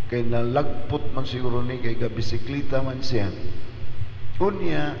 Kay nalagpot man siguro ni kay gabisiklita man siya.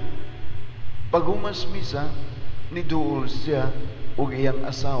 Unya, pag humas misa, niduol siya o iyang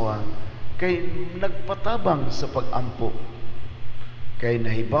asawa kay nagpatabang sa pagampo. Kay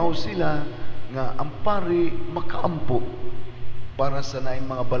nahibaw sila nga ang pari makaampo para sa naing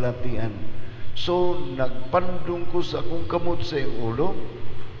mga balatian. So, nagpandong ko sa akong kamot sa iyong ulo.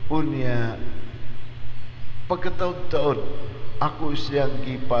 Unya, pagkataod-taod, ako siyang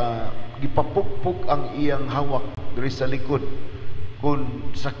gipapukpok ang iyang hawak diri sa likod.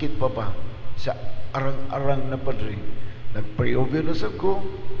 Kung sakit pa ba, sa arang-arang na padre. Nag-pray-over na sa ko.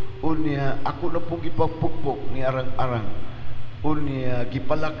 Unya, ako na pong gipapukpok ni arang-arang. Unya,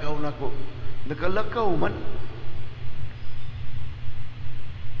 gipalakaw na ko. Nakalakaw man.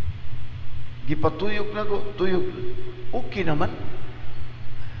 Gipatuyok na ko. Tuyok. Okay naman.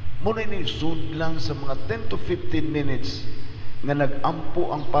 Muna ni sud lang sa mga 10 to 15 minutes nga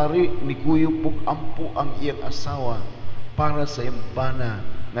nag-ampo ang pari ni Kuyupog ampo ang iyang asawa para sa impana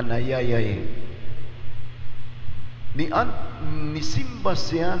nga nayayay. Ni simba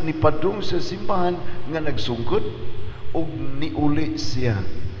siya, ni padung sa simbahan nga nagsungkod o niuli siya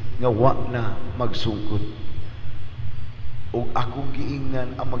nga wa na magsungkod. O akong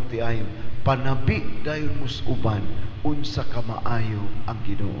giingnan ang magtiayon, panabi dayon mus uban, unsa kamaayo ang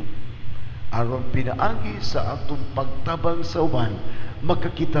Ginoo. Aron pinaagi sa atong pagtabang sa uban,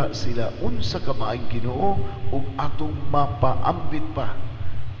 makakita sila unsa kamaayong Ginoo ug atong mapaambit pa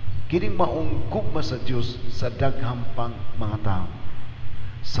kining maong gugma sa Dios sa daghang pang mga tao.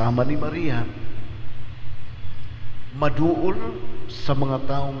 Sama ni Maria, maduol sa mga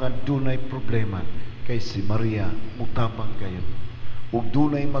tao nga dunay problema, kay si Maria mutabang gayon. Ug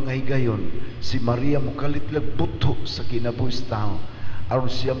dunay mga higayon, si Maria mukalitlag buto sa kinabuhis tao aron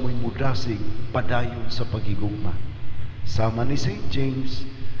siya mo'y mudasig padayon sa paghigugma. Sama ni St. James,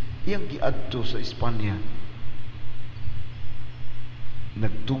 iyang giadto sa Espanya,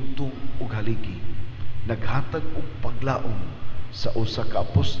 nagtungtong og haligi, naghatag og paglaom sa usa ka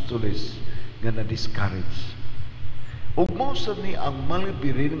apostoles nga na-discourage. Ug mao sad ni ang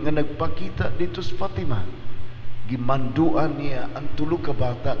malbirin nga nagpakita dito sa Fatima. Gimanduan niya ang tulo ka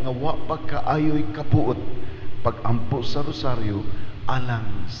bata nga wa pa kaayoy kabuot pag-ampo sa rosaryo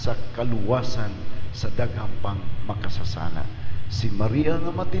alang sa kaluwasan sa daghang pang makasasala. Si Maria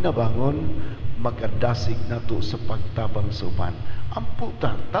nga matinabangon, makadasig nato sa pagtabang sa uban. Ampo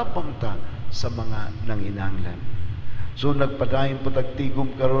ta, tabang ta sa mga nanginanglan. So nagpadayon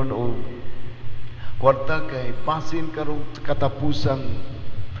patagtigom karon o kwarta kay pasin karong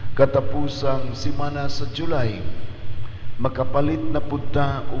katapusang simana sa July, makapalit na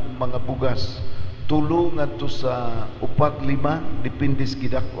punta og mga bugas. Tulo ngadto sa 4-5 depende sa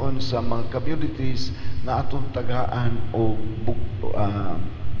gidakon sa mga communities nga atong tagaan o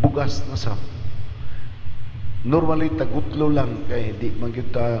bugas na sap. Normally tagutlo lang kay di man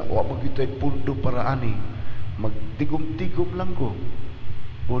kita wa man kita pundo para ani. Magtigom-tigom lang ko.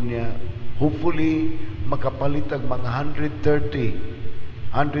 Unya hopefully makapalit ang mga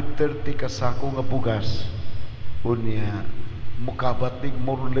 130 ka sako nga bugas. Unya mukabatig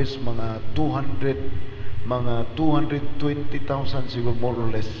more or less mga 220,000 siguro more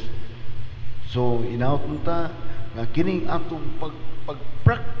or less. So inaot ta nga kining atong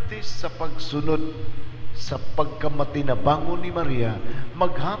pag-practice sa pagsunod sa pagkamatinabangon ni Maria,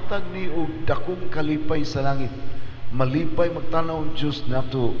 maghatag ni og dakong kalipay sa langit. Malipay magtanaw ang Diyos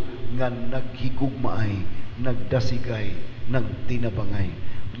nato nga naghigugmaay, nagdasigay, nagtinabangay.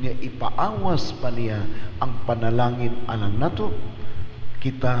 Niya ipaawas pa niya ang panalangin alang nato,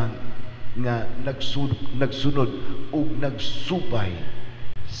 kita nga nagsunod ug nagsubay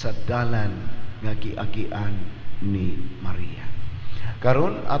sa dalan nga giagian ni Maria.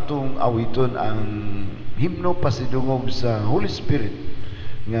 Karon atong awiton ang himno pasidungog sa Holy Spirit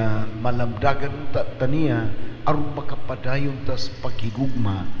nga malamdagan taniya aron makapadayon ta sa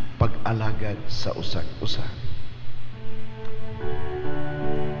paghigugma, pag-alagad sa usa-usa.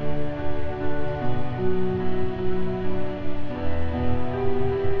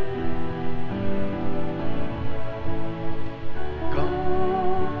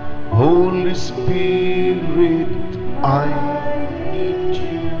 Holy Spirit, I need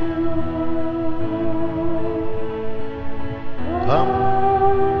you. Come,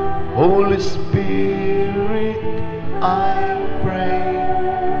 Holy Spirit, I pray.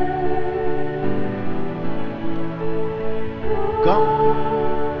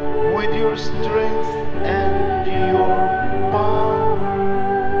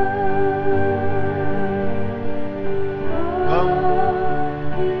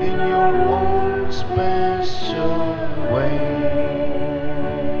 your own special way.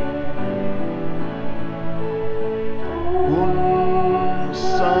 Un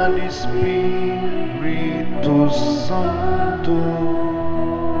San Espiritu Santo,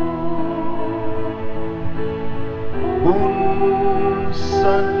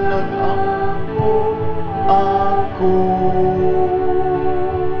 unsan nag-ampo ako,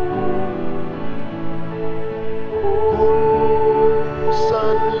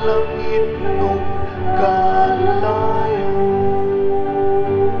 unsan langit nung kalayo,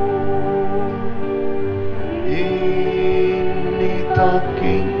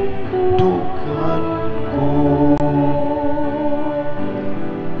 initaking tukan ko.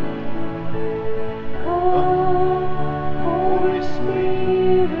 Holy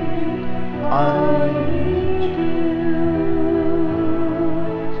Spirit, I need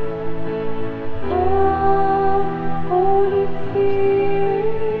Holy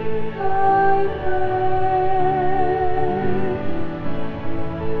Spirit, I pray.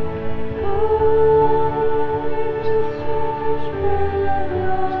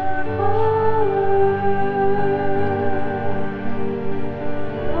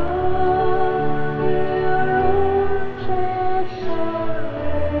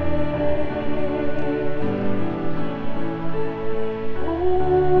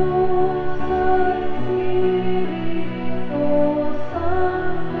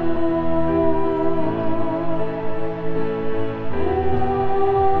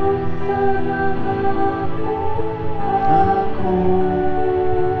 Ako,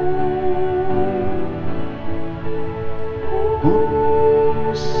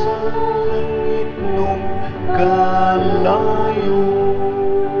 sa langit nung kalayo,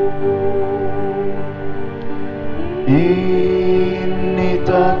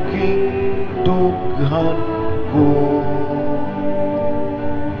 initaking dughan ko.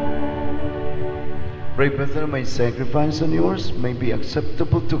 Pray, brethren, my sacrifice and yours may be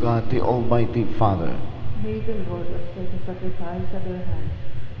acceptable to God, the Almighty Father. May the Lord accept the sacrifice at their hands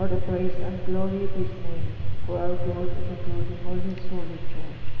for the praise and glory of His name, for our good and the good of all His holy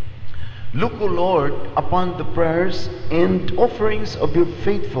church. Look, O Lord, upon the prayers and offerings of your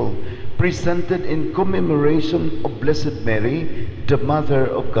faithful, presented in commemoration of Blessed Mary, the Mother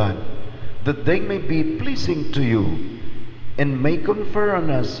of God, that they may be pleasing to you, and may confer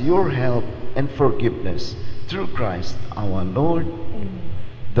on us your help and forgiveness, through Christ our Lord. Amen.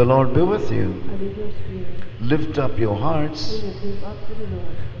 The Lord be with you. And with your spirit, Lift up your hearts. we lift him up to the Lord.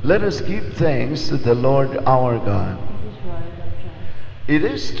 Let us give thanks to the Lord our God. It is right and just. It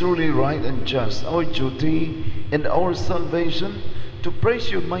is truly right and just, our duty and our salvation, to praise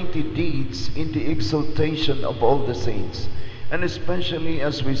your mighty deeds in the exaltation of all the saints, and especially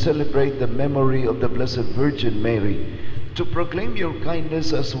as we celebrate the memory of the Blessed Virgin Mary, to proclaim your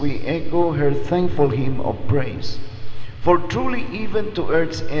kindness as we echo her thankful hymn of praise. For truly, even to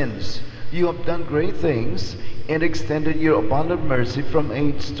earth's ends, you have done great things and extended your abundant mercy from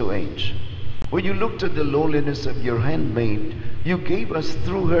age to age. When you looked at the lowliness of your handmaid, you gave us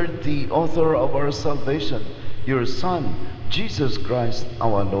through her the author of our salvation, your Son, Jesus Christ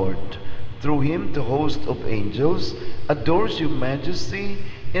our Lord. Through him the host of angels adores your majesty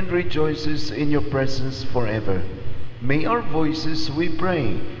and rejoices in your presence forever. May our voices, we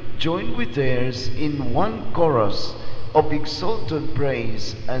pray, join with theirs in one chorus of exultant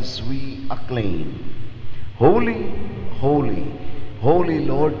praise as we acclaim. Holy, holy, holy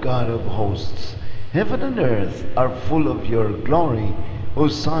Lord God of hosts, heaven and earth are full of your glory.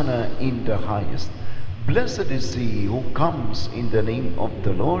 Hosanna in the highest. Blessed is he who comes in the name of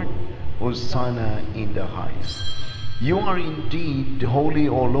the Lord. Hosanna in the highest. You are indeed holy,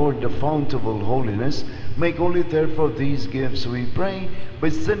 O Lord, the fount of all holiness. Make holy therefore these gifts, we pray, by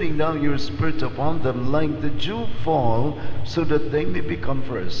sending down your Spirit upon them like the dew fall, so that they may become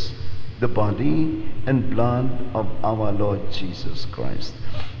for us the body and blood of our Lord Jesus Christ.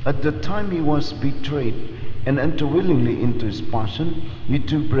 At the time he was betrayed and entered willingly into his passion, he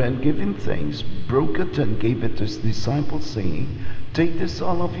took bread, giving thanks, broke it, and gave it to his disciples, saying, Take this,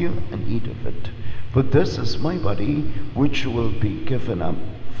 all of you, and eat of it. For this is my body, which will be given up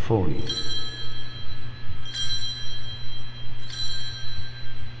for you.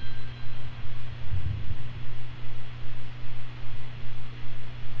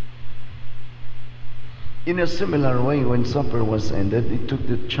 In a similar way, when supper was ended, he took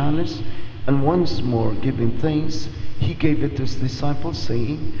the chalice, and once more giving thanks, he gave it to his disciples,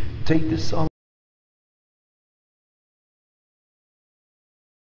 saying, Take this, all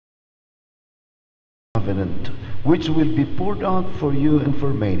covenant, which will be poured out for you and for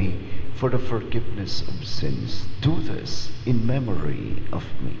many for the forgiveness of sins. Do this in memory of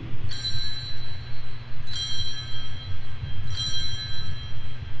me.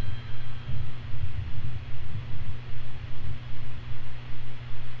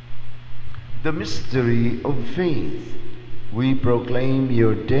 The mystery of faith. We proclaim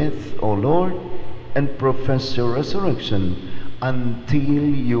your death, O Lord, and profess your resurrection until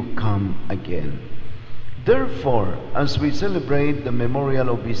you come again. Therefore, as we celebrate the memorial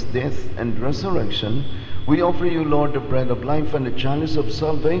of his death and resurrection, we offer you, Lord, the bread of life and the chalice of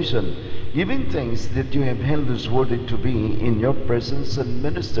salvation, giving thanks that you have held us worthy to be in your presence and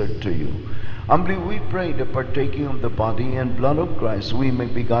ministered to you. Humbly we pray that partaking of the body and blood of Christ, we may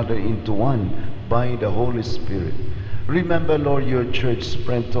be gathered into one by the Holy Spirit. Remember, Lord, your church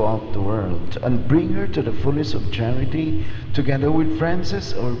spread throughout the world, and bring her to the fullness of charity, together with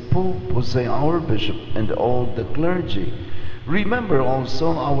Francis, our Pope, Jose, our Bishop, and all the clergy. Remember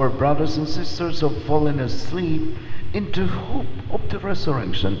also our brothers and sisters who have fallen asleep into hope of the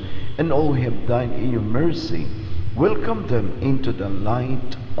resurrection, and all who have died in your mercy. Welcome them into the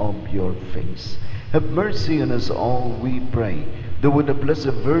light of your face. Have mercy on us all, we pray, that with the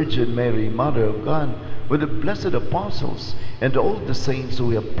Blessed Virgin Mary, Mother of God, with the blessed apostles, and all the saints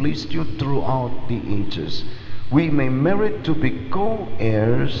who have pleased you throughout the ages, we may merit to be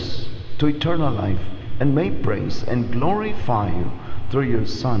co-heirs to eternal life, and may praise and glorify you through your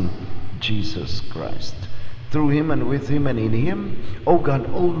Son, Jesus Christ. Through him and with him and in him, O God,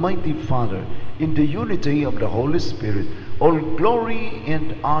 Almighty Father, in the unity of the Holy Spirit, all glory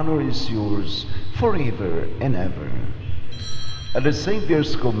and honor is yours forever and ever. At the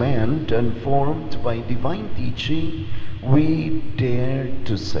Savior's command, and formed by divine teaching, we dare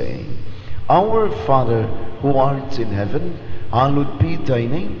to say, Our Father, who art in heaven, hallowed be thy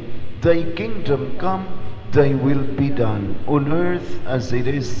name. Thy kingdom come, thy will be done, on earth as it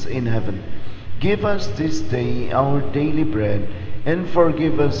is in heaven. Give us this day our daily bread, and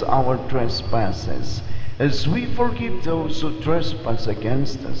forgive us our trespasses, as we forgive those who trespass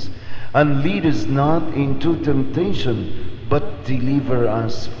against us. And lead us not into temptation, but deliver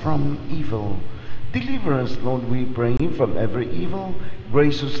us from evil. Deliver us, Lord, we pray, from every evil.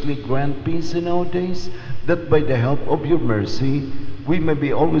 Graciously grant peace in our days, that by the help of your mercy we may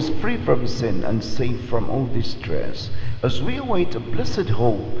be always free from sin and safe from all distress, as we await a blessed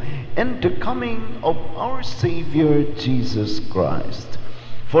hope and the coming of our Savior Jesus Christ.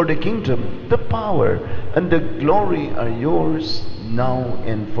 For the kingdom, the power, and the glory are yours, now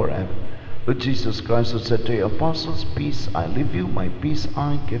and forever. But Jesus Christ, who said to the apostles, Peace I leave you, my peace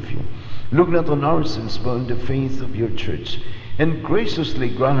I give you. Look not on our sins, but on the faith of your church, and graciously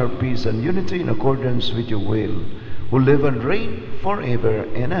grant her peace and unity in accordance with your will, who live and reign forever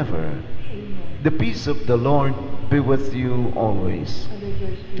and ever. Amen. The peace of the Lord be with you always. And with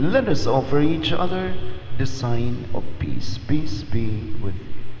your spirit. Let us offer each other the sign of peace. Peace be with you.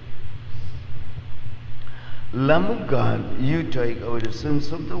 Lamb of God, you take away the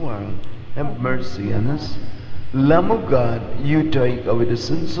sins of the world. Have mercy on us. Lamb of God, you take away the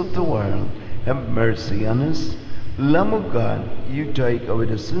sins of the world. Have mercy on us. Lamb of God, you take away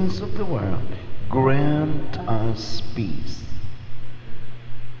the sins of the world. Grant us peace.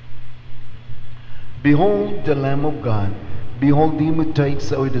 Behold the Lamb of God. Behold him who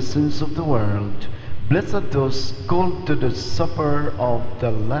takes away the sins of the world. Blessed those called to the supper of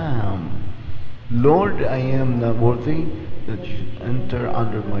the Lamb. Lord, I am not worthy that you enter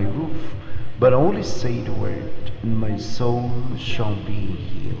under my roof, but only say the word, and my soul shall be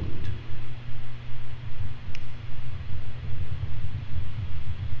healed.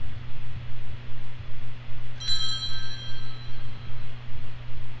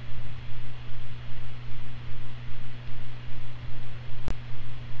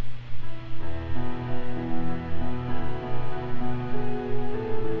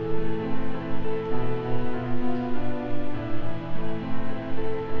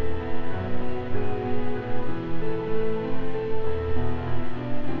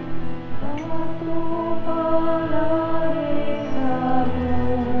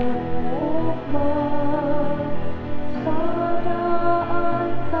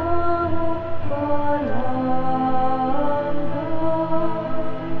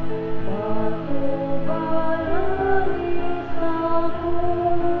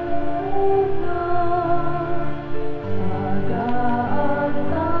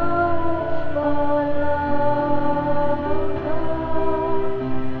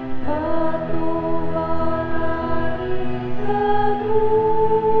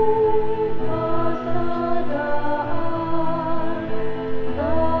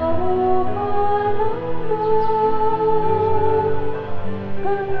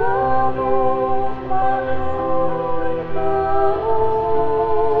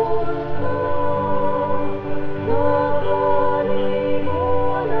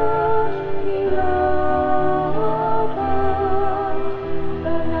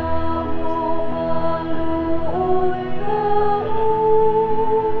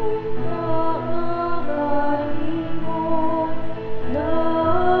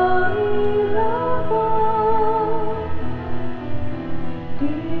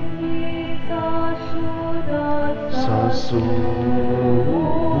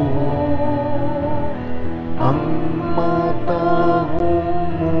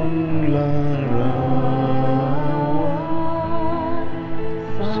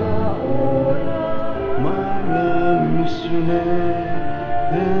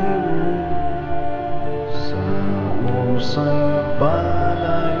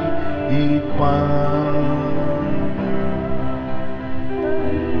 balay ipang.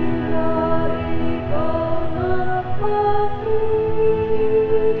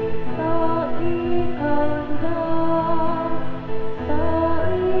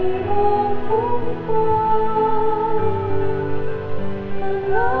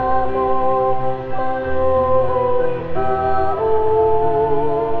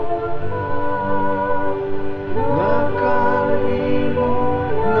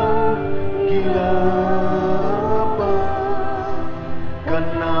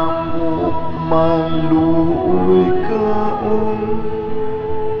 Maluoy kaon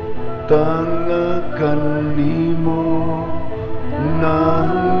tangakan nimo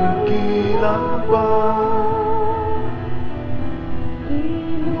nang kilabang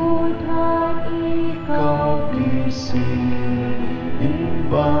ilutan ikaw gisimba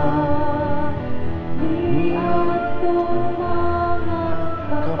ni atong mga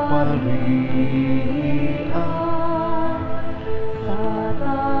kaparian sa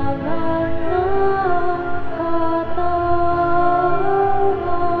tanan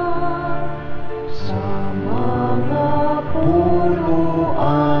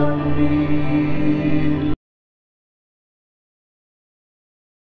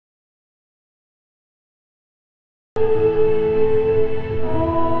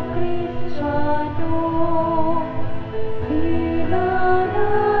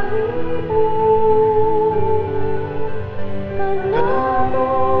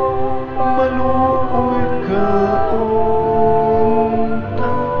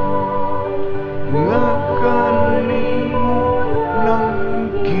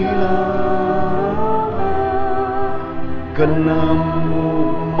kanamo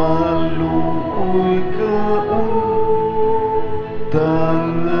maluoy kaon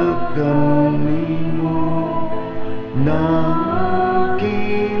tangakan nimo nang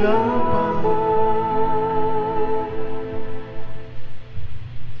kilabang.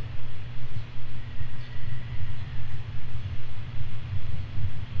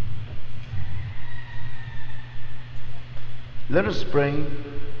 Let us pray.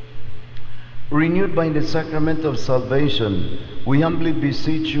 Renewed by the sacrament of salvation, we humbly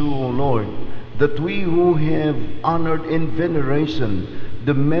beseech you, O Lord, that we who have honored in veneration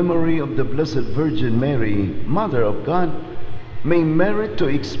the memory of the Blessed Virgin Mary, Mother of God, may merit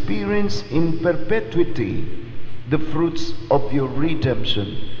to experience in perpetuity the fruits of your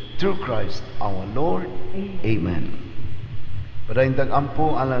redemption. Through Christ our Lord. Amen. Padaintang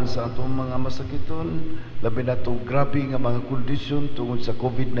ampo alang sa atong mga masakiton, labi na to grabe nga mga kondisyon tungod sa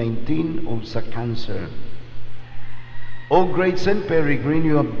COVID-19 o sa cancer. O great Saint Peregrine,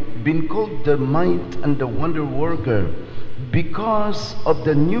 you have been called the might and the wonder worker because of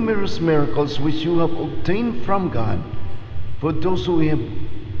the numerous miracles which you have obtained from God for those who have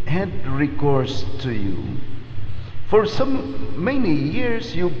had recourse to you. For many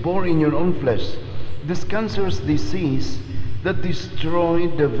years you bore in your own flesh this cancerous disease that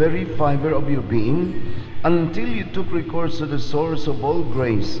destroyed the very fiber of your being until you took recourse to the source of all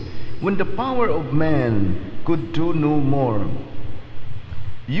grace when the power of man could do no more.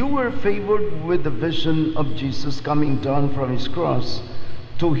 You were favored with the vision of Jesus coming down from his cross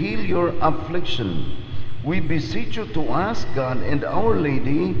to heal your affliction. We beseech you to ask God and Our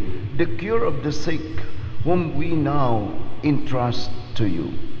Lady the cure of the sick, whom we now entrust to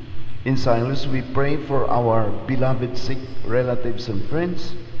you. In silence, we pray for our beloved sick relatives and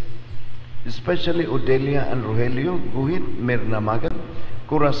friends, especially Odelia and Rogelio, Guhit Mernamagat,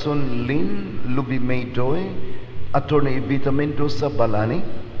 Corazon Lin Lubimay Doy, Attorney Evita Mendoza Balani,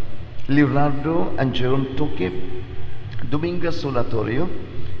 Leonardo and Jerome Tukip, Domingas Solatorio,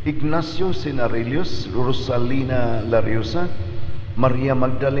 Ignacio Sinarelios, Rosalina Lariosa, Maria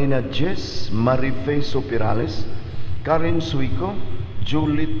Magdalena Jess, Marife Sopirales, Karen Suico,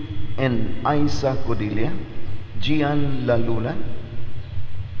 Juliet and Isa Codilia, Gian Laluna,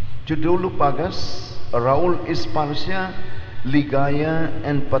 Chudolo Pagas, Raul Esparcia, Ligaya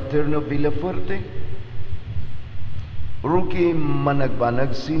and Paterno Villafuerte, Ruki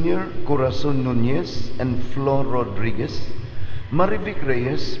Managbanag Sr., Corazon Nunez and Flor Rodriguez, Marivic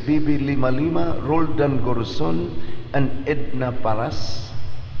Reyes, Bibi Lima Lima, Roldan Gorzon and Edna Paras,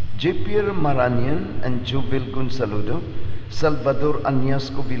 J.Pierre Maranian and Jubil Gonsaludo, Salvador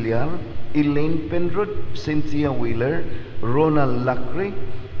Añasco Villar, Elaine Penrod, Cynthia Wheeler, Ronald Lacre,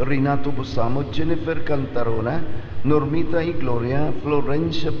 Renato Busamo, Jennifer Cantarona, Normita Igloria,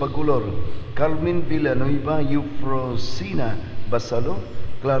 Florencia Bagulor, Carmen Villanueva, Eufrosina Basalo,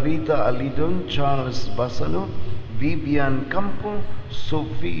 Clarita Alidon, Charles Basalo, Vivian Campo,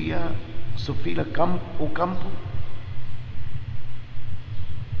 Sofia Campo,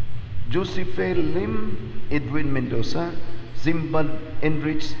 Josephine Lim, Edwin Mendoza, Zimbad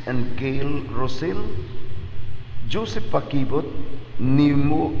Enrich and Gail Rosel, Joseph Pakibot,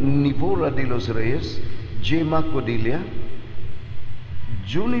 Nivora de los Reyes, Gemma Codilia,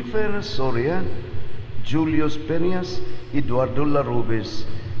 Junifer Soria, Julius Perias, Eduardo Larubes,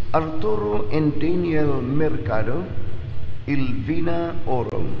 Arturo and Daniel Mercado, Ilvina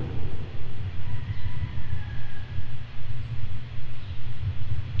Oro.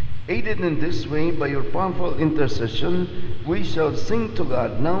 Aided in this way by your powerful intercession, we shall sing to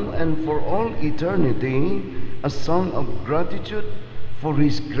God now and for all eternity a song of gratitude for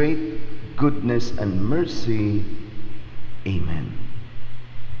His great goodness and mercy. Amen.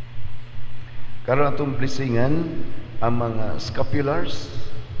 Karon atong blessingan ang mga scapulars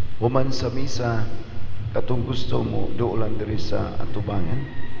human sa misa katong gusto mo duulan diri sa atubangan.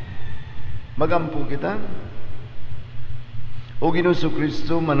 Magampo kita. O Ginoong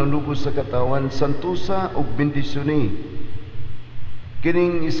Kristo manunubos sa katawan santusa ug bendisyoni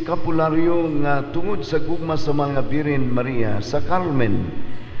kining eskapularyo nga tungod sa gugma sa mga Birhen Maria sa Carmel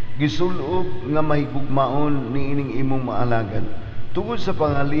gisulob nga mahigugmaon niining imong maalagad tungod sa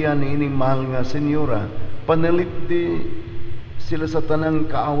pangalian niining mahal nga senyora panalipdi sila sa tanang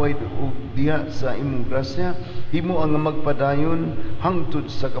kaaway ug diha sa imong grasya himo ang magpadayon hangtod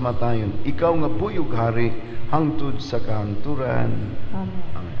sa kamatayon ikaw nga buyog hari hangtod sa kahangturan. Amen.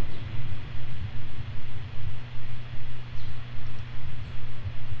 Amen.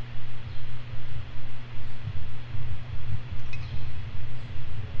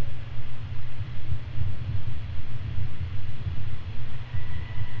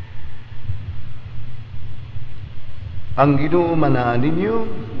 Ang Ginoo manaan ninyo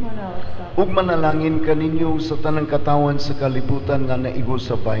Manawag ug manalangin kaninyo sa tanang katawan sa kalibutan nga naigo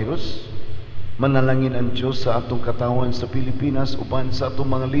sa virus. Manalangin ang Diyos sa atong katawan sa Pilipinas uban sa atong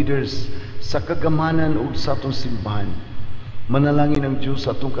mga leaders sa kagamanan ug sa atong simbahan. Manalangin ang Diyos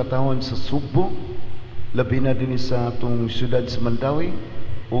sa atong katawan sa Subo, labi na din sa atong syudad sa Mandawi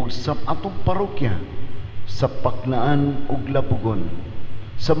ug sa atong parokya sa Paknaan ug Labugon.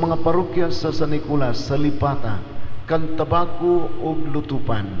 Sa mga parokya sa San Nicolas, sa Lipata, Cantabaco ug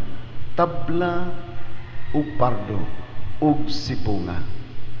Lutupan, Tabla ug Pardo ug Sipunga.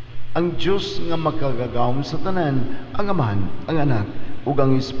 Ang Diyos nga makagagawom sa tanan, ang Amahan, ang Anak, ug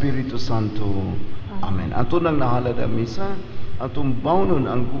ang Espiritu Santo. Amen. Ato nang nahalad ang misa, atong bawnon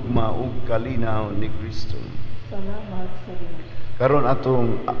ang gugma ug kalinaw ni Kristo. Salamat sa Diyos. Karon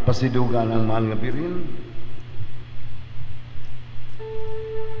atong pasidugan ang mahal nga Birhen.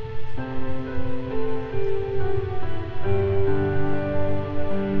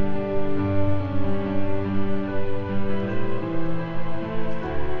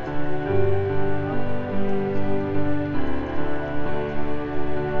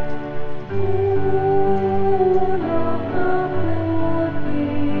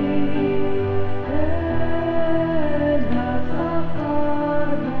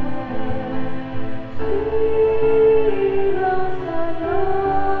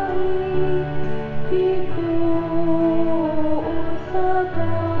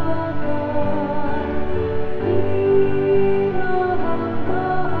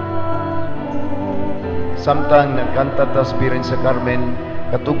 Samtang nagkanta tas Birhen sa Carmen,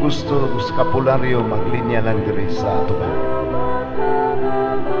 katugusto skapularyo maglinya lang diri sa ato ba.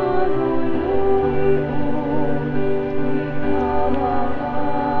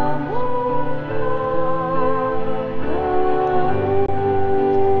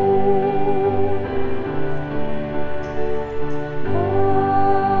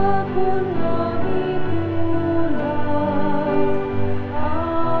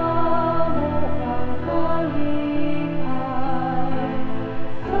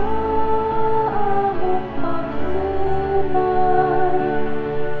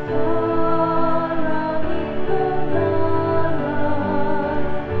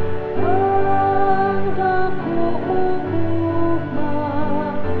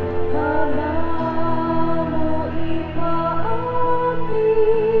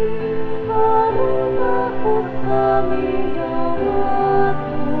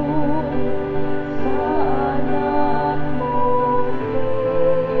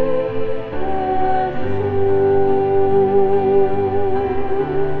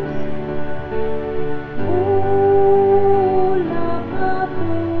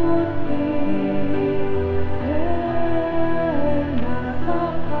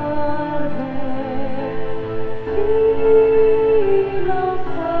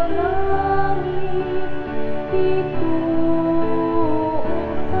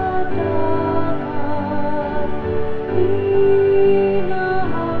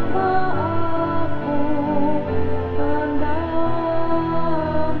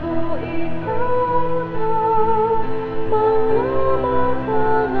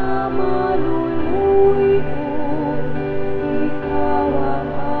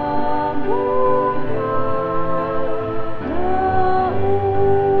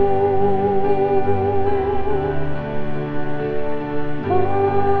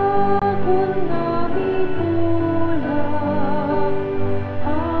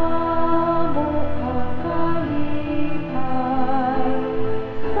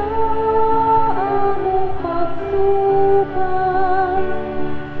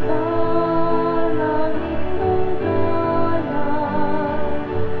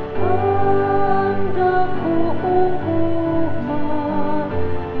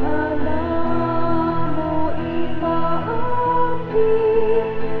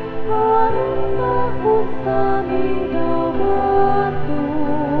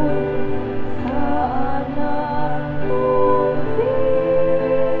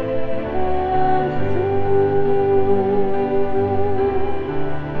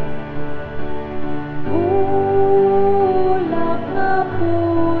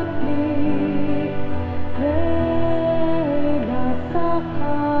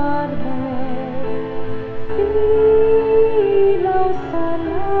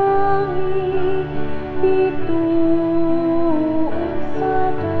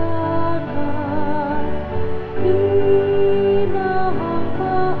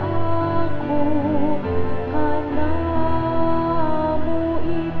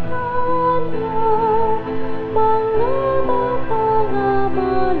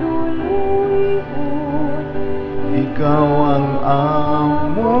 Ikaw ang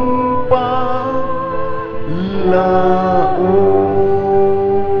among paglaom.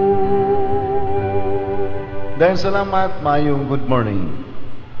 Dahil salamat, mayong good morning.